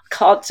 I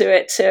can't do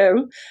it to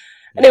him.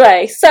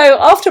 Anyway, so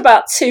after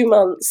about 2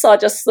 months, I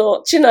just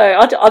thought,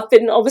 I've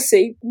been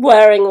obviously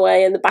wearing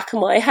away in the back of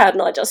my head,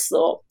 and I just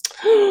thought,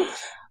 oh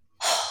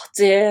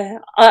dear,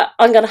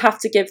 I'm going to have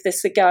to give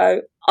this a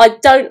go. I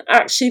don't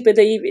actually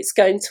believe it's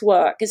going to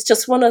work. It's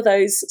just one of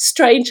those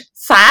strange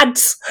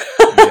fads.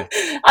 Yeah.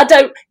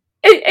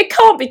 It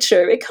can't be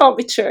true. It can't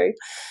be true.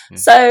 Yeah.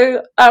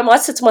 So I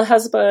said to my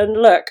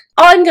husband, look,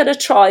 I'm going to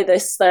try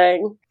this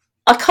thing.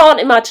 I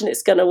can't imagine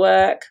it's going to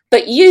work,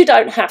 but you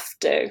don't have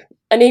to.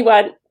 And he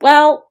went,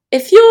 well,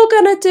 if you're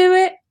going to do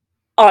it,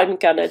 I'm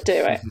going to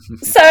do it.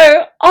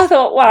 So I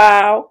thought,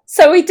 wow.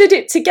 So we did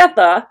it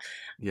together.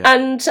 Yeah.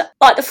 And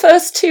the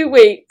first 2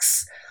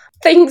 weeks,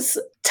 things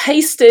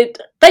tasted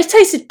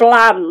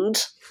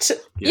bland.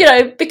 you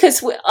know,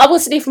 because I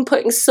wasn't even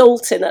putting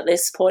salt in at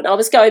this point. I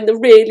was going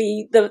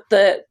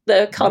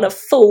the kind of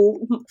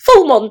full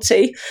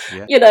Monty,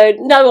 you know,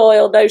 no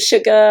oil, no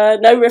sugar,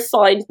 no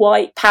refined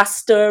white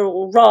pasta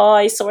or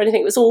rice or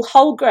anything. It was all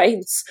whole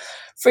grains,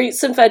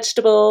 fruits and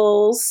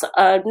vegetables,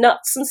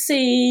 nuts and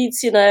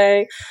seeds, you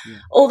know,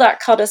 all that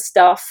kind of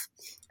stuff.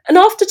 And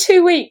after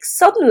 2 weeks,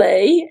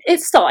 suddenly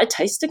it started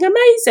tasting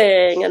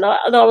amazing. And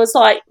I was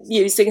like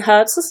using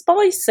herbs and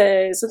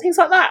spices and things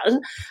like that,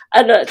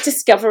 and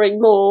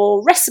discovering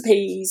more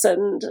recipes,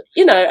 and,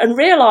 you know, and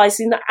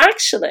realizing that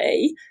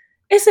actually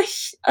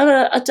it's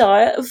a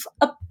diet of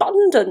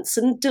abundance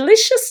and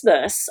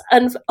deliciousness.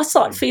 And I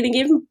started feeling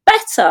even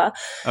better.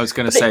 I was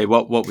going to say,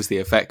 what was the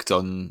effect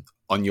on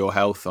your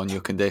health, on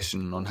your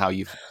condition, on how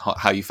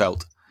you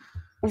felt?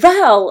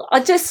 Well, I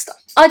just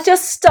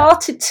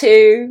started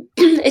to,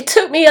 it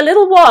took me a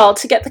little while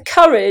to get the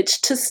courage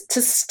to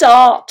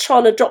start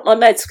trying to drop my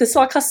meds, because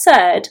like I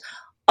said,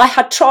 I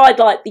had tried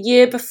like the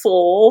year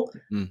before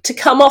to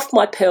come off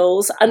my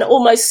pills, and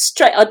almost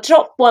straight, I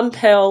dropped one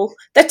pill.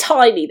 They're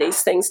tiny,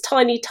 these things,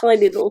 tiny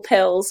little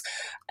pills.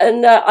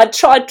 And I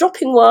tried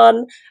dropping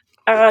one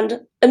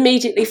and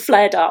immediately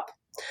flared up.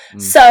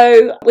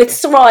 So with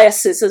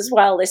psoriasis as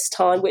well this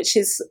time, which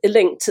is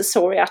linked to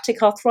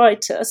psoriatic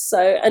arthritis.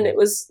 So, and it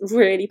was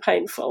really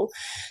painful.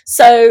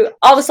 So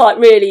I was like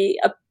really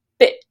a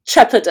bit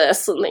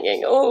trepidous and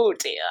thinking, oh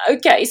dear,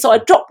 okay. So I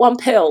dropped one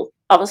pill.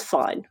 I was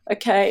fine.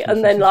 Okay.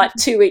 And then like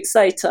 2 weeks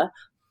later,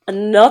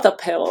 another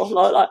pill,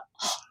 like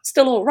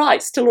still all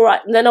right.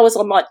 And then I was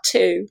on like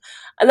 2.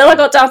 And then I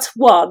got down to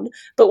 1.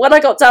 But when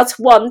I got down to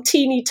 1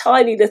 teeny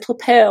tiny little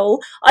pill,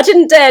 I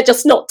didn't dare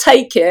just not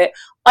take it.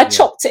 I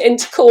chopped it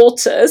into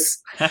quarters,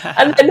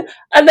 and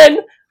then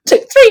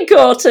took 3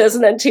 quarters,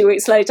 and then 2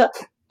 weeks later,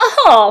 a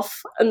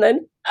half, and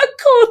then a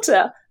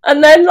quarter,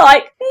 and then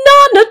like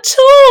none at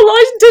all.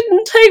 I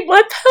didn't take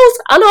my pills,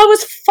 and I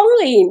was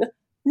fine.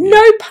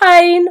 No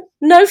pain,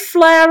 no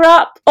flare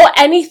up or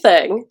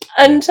anything.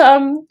 And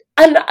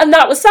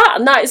that was that.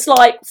 And that is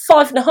like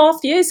 5.5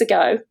 years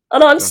ago.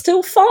 And I'm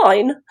still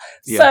fine.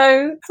 Yeah.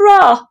 So,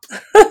 hurrah.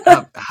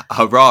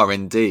 Hurrah,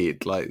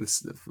 indeed. Like,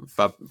 this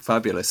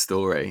fabulous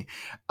story.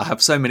 I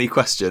have so many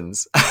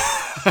questions.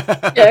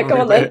 Yeah,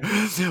 go on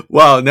then.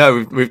 Well,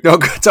 no, we've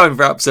not got time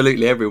for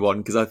absolutely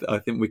everyone, because I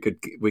think we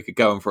could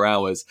go on for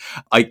hours.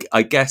 I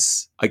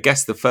guess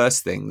the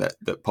first thing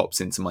that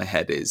pops into my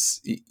head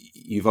is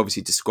you've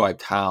obviously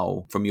described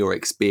how, from your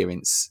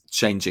experience,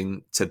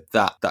 changing to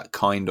that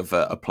kind of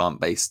a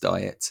plant-based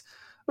diet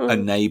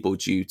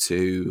enabled you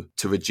to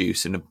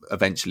reduce and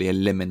eventually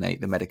eliminate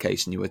the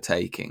medication you were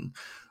taking.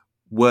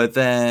 Were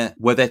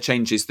there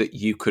changes that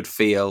you could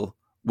feel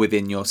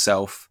within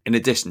yourself in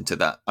addition to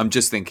that? I'm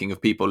just thinking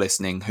of people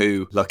listening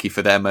who, lucky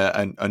for them,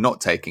 are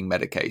not taking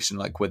medication.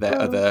 Like, were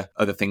there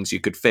other things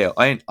you could feel?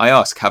 I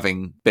ask,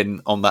 having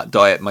been on that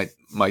diet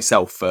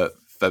myself for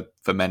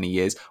many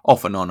years,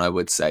 off and on, I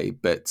would say,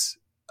 but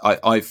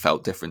I've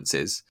felt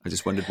differences. I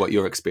just wondered what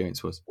your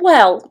experience was.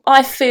 Well,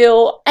 I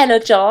feel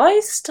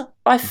energised.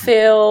 I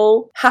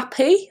feel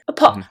happy,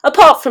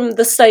 apart from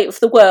the state of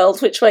the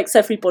world, which makes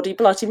everybody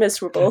bloody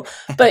miserable.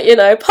 But, you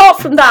know,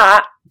 apart from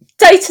that,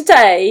 day to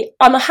day,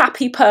 I'm a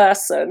happy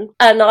person.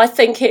 And I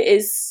think it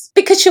is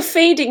because you're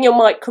feeding your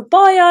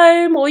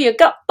microbiome or your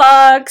gut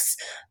bugs.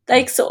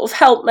 They sort of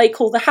help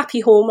make all the happy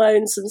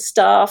hormones and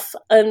stuff.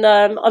 And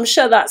I'm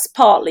sure that's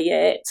partly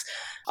it.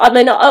 I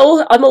mean,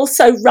 I'm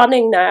also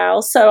running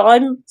now, so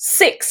I'm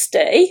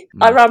 60.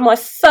 I ran my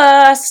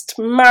first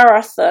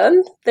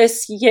marathon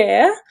this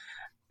year.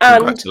 And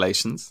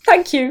congratulations!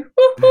 Thank you.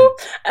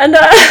 And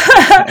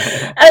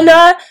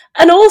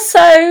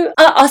also,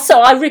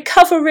 so I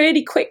recover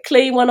really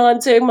quickly when I'm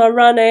doing my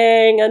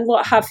running and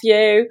what have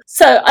you.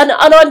 So and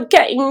I'm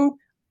getting.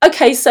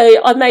 Okay, so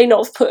I may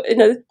not have put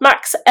in a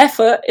max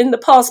effort in the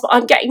past, but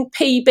I'm getting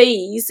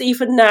PBs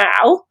even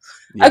now.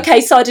 Yeah.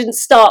 Okay, so I didn't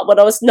start when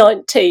I was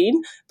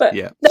 19, but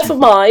never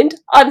mind.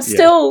 I'm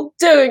still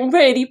doing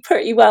really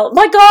pretty well.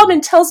 My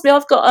Garmin tells me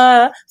I've got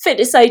a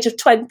fitness age of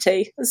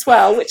 20 as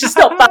well, which is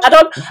not bad.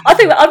 I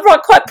think that I'm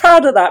quite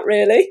proud of that,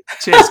 really.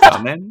 Cheers,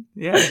 Garmin.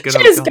 Yeah, good.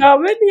 Cheers,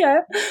 Garmin.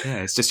 Yeah. Yeah,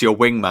 it's just your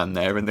wingman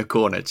there in the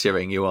corner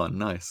cheering you on.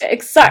 Nice.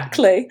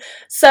 Exactly.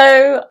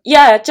 So,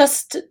 yeah,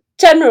 just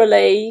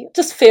generally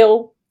just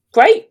feel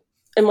great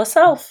in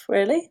myself,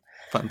 really.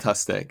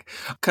 Fantastic.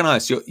 Can I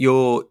ask,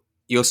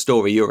 your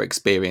story, your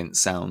experience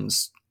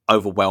sounds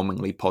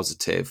overwhelmingly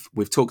positive.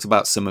 We've talked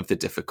about some of the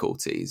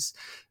difficulties.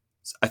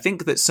 I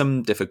think that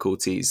some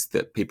difficulties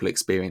that people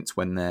experience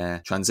when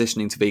they're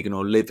transitioning to vegan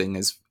or living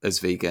as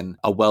vegan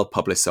are well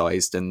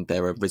publicised, and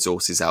there are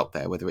resources out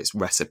there, whether it's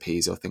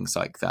recipes or things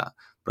like that.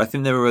 But I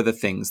think there are other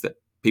things that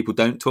people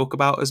don't talk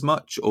about as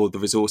much, or the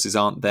resources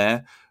aren't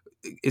there.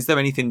 Is there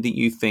anything that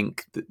you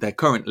think that there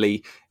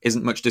currently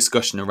isn't much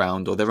discussion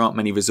around, or there aren't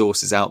many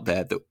resources out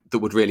there that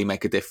would really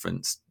make a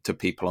difference to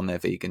people on their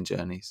vegan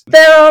journeys?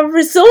 There are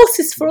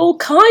resources for all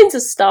kinds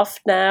of stuff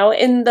now.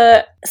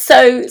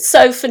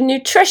 So for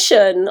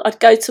nutrition, I'd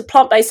go to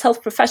Plant Based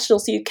Health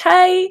Professionals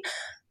UK.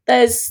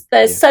 There's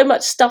Yeah. so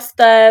much stuff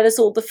there. There's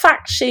all the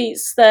fact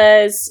sheets.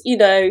 There's,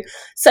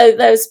 so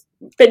there's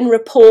been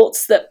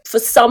reports that for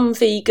some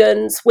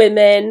vegans,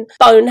 women,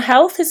 bone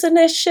health is an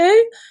issue.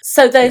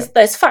 So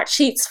there's fact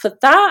sheets for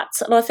that.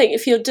 And I think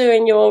if you're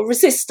doing your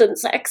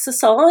resistance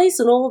exercise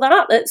and all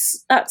that,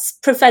 that's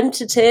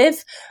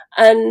preventative.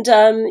 And,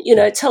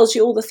 it tells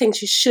you all the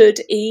things you should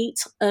eat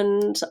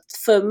and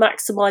for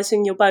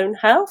maximising your bone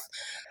health.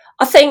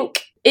 I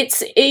think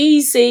it's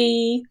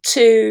easy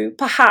to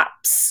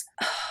perhaps,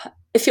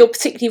 if you're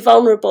particularly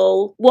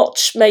vulnerable,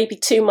 watch maybe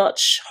too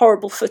much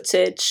horrible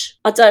footage.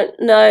 I don't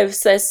know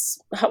if there's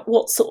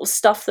what sort of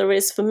stuff there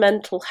is for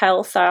mental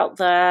health out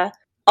there.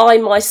 I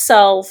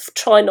myself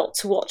try not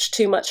to watch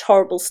too much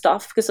horrible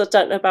stuff because I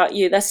don't know about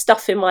you. There's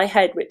stuff in my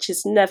head which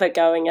is never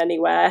going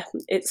anywhere.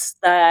 It's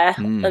there.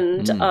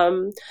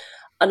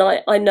 And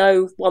I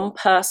know one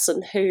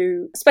person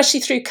who, especially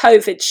through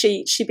COVID,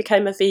 she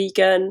became a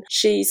vegan.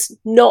 She's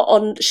not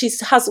on,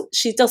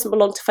 she doesn't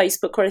belong to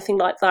Facebook or anything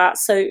like that.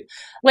 So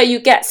where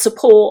you get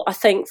support, I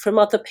think, from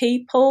other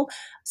people.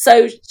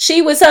 So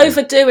she was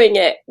overdoing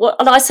it.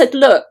 And I said,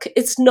 look,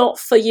 it's not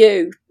for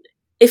you.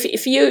 If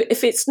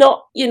it's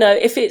not,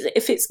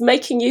 if it's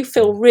making you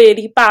feel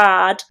really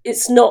bad,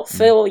 it's not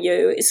for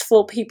you. It's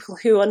for people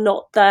who are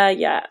not there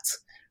yet.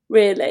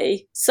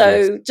 Really.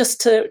 So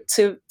just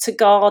to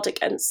guard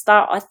against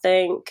that, I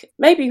think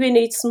maybe we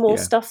need some more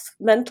stuff,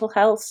 mental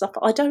health stuff.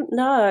 I don't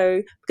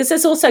know, because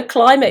there's also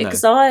climate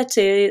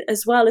anxiety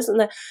as well, isn't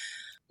there?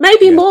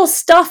 Maybe more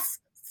stuff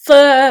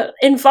for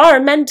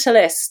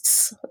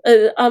environmentalists.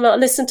 I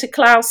listened to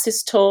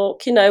Klaus's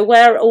talk,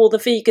 where are all the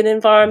vegan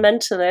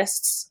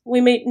environmentalists? We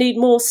need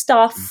more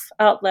stuff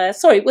out there.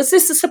 Sorry, was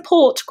this a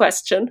support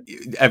question?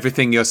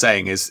 Everything you're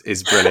saying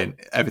is brilliant.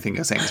 Everything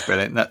you're saying is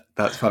brilliant.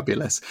 That's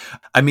fabulous.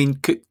 I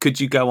mean,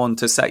 could you go on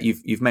to say,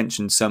 you've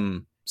mentioned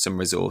some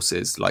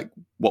resources, like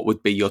what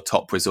would be your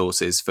top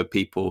resources for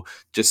people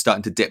just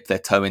starting to dip their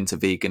toe into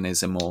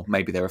veganism, or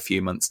maybe they're a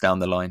few months down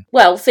the line?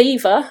 Well,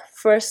 Viva,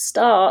 for a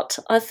start.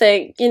 I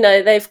think,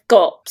 they've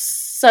got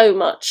so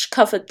much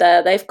covered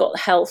there. They've got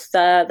health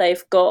there.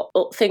 They've got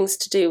things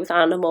to do with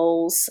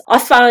animals. I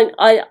find,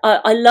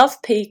 I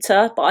love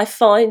PETA, but I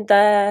find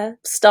their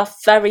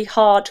stuff very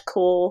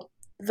hardcore.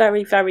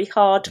 Very, very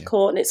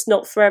hardcore, and it's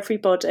not for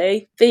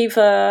everybody.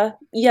 Viva,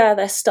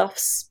 their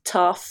stuff's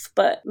tough,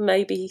 but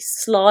maybe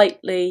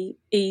slightly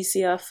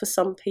easier for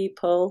some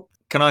people.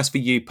 Can I ask for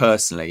you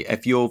personally,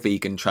 if your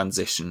vegan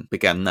transition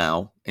began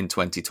now in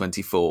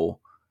 2024,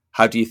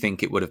 how do you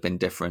think it would have been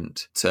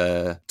different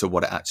to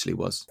what it actually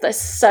was?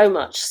 There's so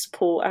much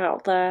support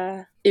out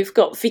there. You've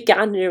got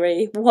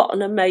Veganuary, what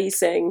an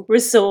amazing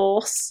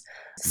resource.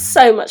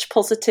 So much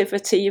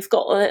positivity. You've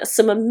got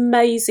some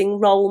amazing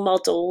role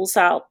models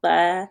out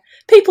there.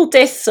 People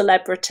diss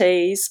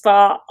celebrities,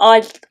 but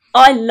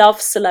I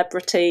love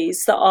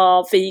celebrities that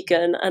are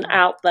vegan and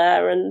out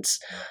there and,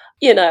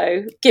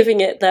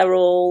 giving it their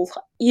all.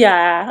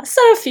 Yeah,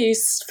 so a few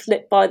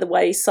slip by the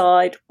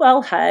wayside.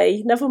 Well,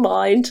 hey, never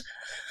mind.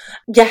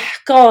 Yeah,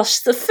 gosh,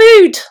 the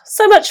food,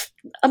 so much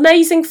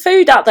amazing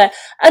food out there.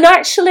 And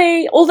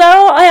actually,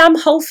 although I am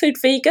whole food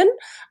vegan,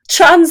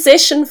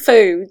 transition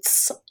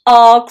foods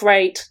are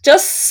great.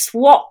 Just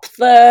swap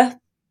the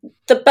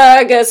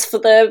burgers for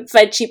the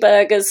veggie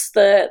burgers,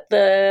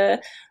 the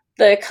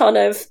kind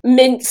of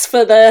mince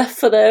for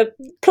the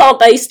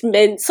plant-based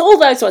mince, all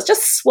those ones.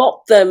 Just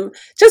swap them.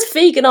 Just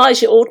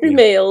veganise your ordinary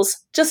meals.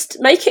 Just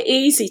make it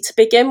easy to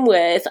begin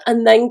with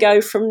and then go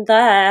from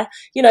there,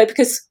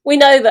 because we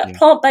know that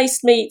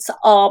plant-based meats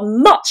are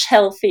much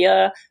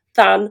healthier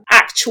than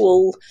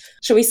actual,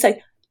 shall we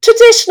say,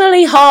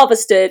 traditionally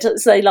harvested,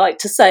 as they like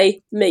to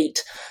say,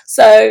 meat.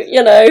 So,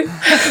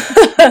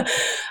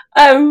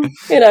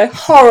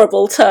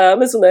 horrible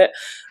term, isn't it?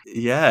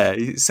 Yeah,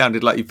 it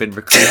sounded like you've been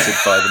recruited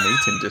by the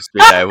meat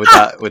industry there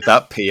with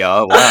that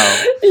PR.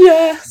 Wow.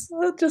 Yes,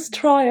 I'll just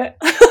try it.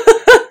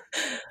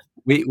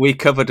 We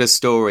covered a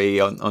story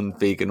on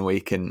Vegan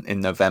Week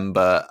in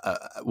November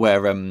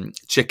where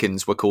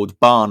chickens were called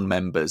barn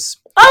members.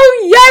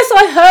 Oh yes,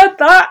 I heard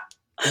that.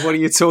 What are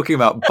you talking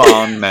about,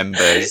 barn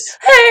members?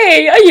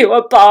 Hey, are you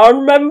a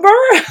barn member?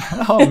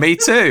 Oh, me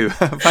too.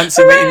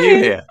 Fancy meeting you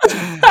here.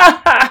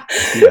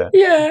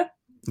 Yeah.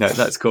 No,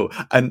 that's cool.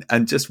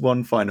 And just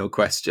one final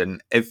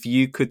question. If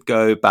you could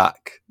go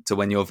back to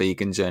when your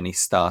vegan journey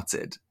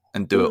started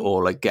and do it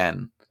all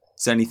again,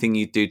 is there anything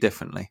you'd do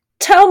differently?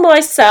 Tell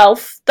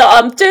myself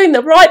that I'm doing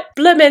the right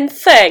blooming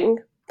thing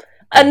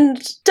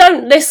and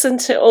don't listen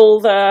to all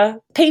the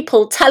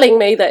people telling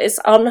me that it's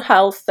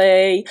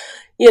unhealthy,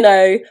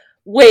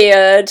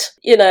 weird,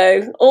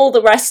 all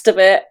the rest of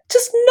it.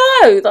 Just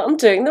know that I'm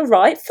doing the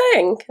right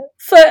thing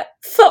for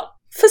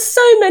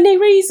so many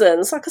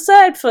reasons. Like I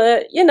said,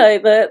 for,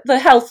 the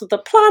health of the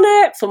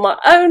planet, for my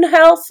own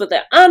health, for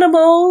the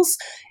animals,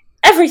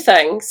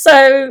 everything.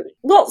 So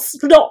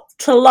what's not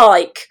to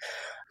like?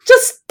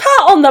 Just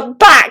pat on the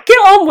back, get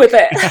on with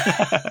it.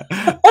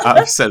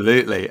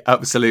 Absolutely.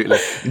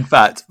 In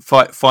fact,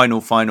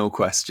 final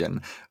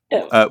question.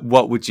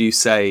 What would you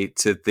say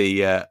to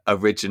the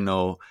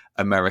original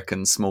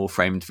American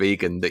small-framed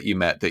vegan that you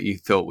met that you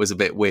thought was a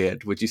bit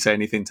weird? Would you say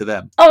anything to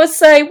them? I would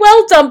say,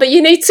 well done, but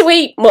you need to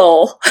eat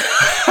more.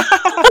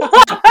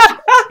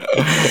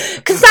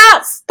 Because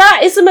that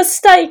is a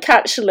mistake,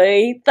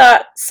 actually,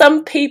 that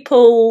some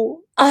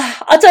people,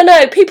 I don't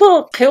know,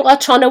 people are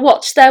trying to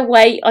watch their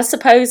weight. I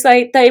suppose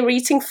they're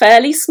eating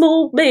fairly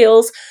small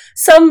meals.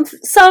 Some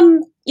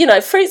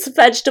fruits and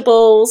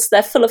vegetables,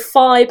 they're full of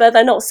fibre,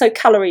 they're not so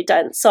calorie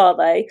dense, are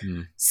they?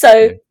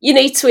 So you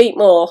need to eat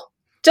more.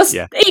 Just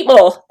eat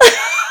more.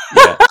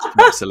 Yeah,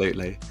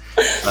 absolutely.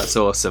 That's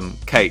awesome.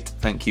 Kate,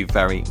 thank you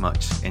very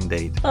much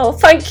indeed. Oh,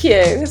 thank you.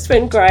 It's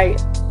been great.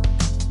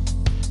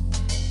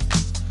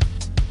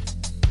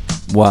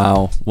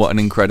 Wow, what an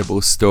incredible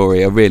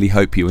story. I really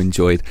hope you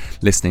enjoyed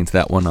listening to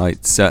that one. I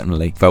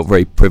certainly felt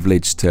very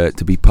privileged to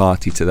be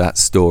party to that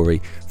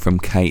story from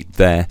Kate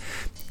there.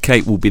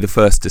 Kate will be the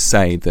first to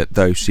say that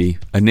though she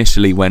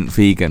initially went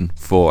vegan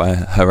for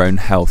her own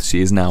health,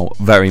 she is now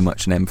very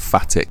much an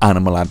emphatic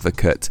animal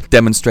advocate,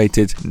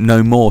 demonstrated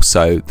no more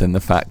so than the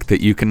fact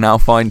that you can now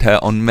find her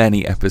on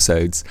many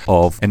episodes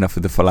of Enough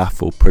of the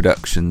Falafel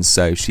productions.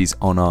 So she's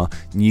on our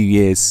New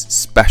Year's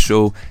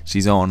special,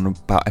 she's on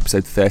about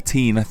episode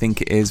 13 I think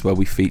it is, where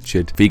we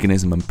featured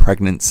veganism and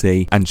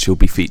pregnancy, and she'll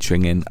be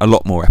featuring in a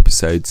lot more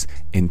episodes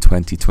in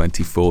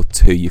 2024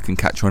 too. You can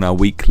catch her on our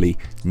weekly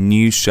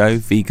news show,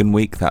 Vegan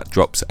Week, that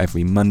drops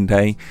every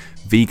Monday.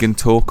 Vegan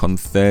Talk on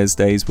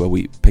Thursdays, where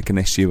we pick an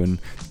issue and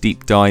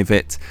deep dive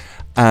it.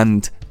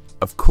 And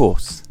of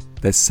course,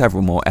 there's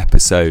several more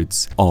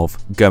episodes of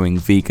Going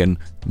Vegan,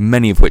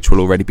 many of which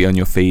will already be on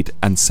your feed,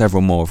 and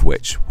several more of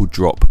which will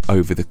drop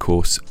over the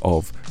course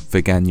of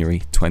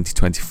Veganuary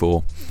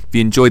 2024. If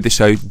you enjoyed the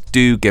show,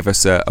 do give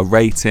us a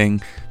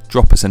rating,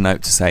 drop us a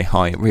note to say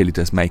hi. It really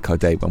does make our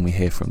day when we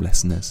hear from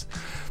listeners.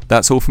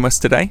 That's all from us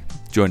today.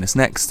 Join us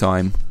next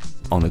time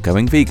on the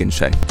Going Vegan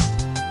Show.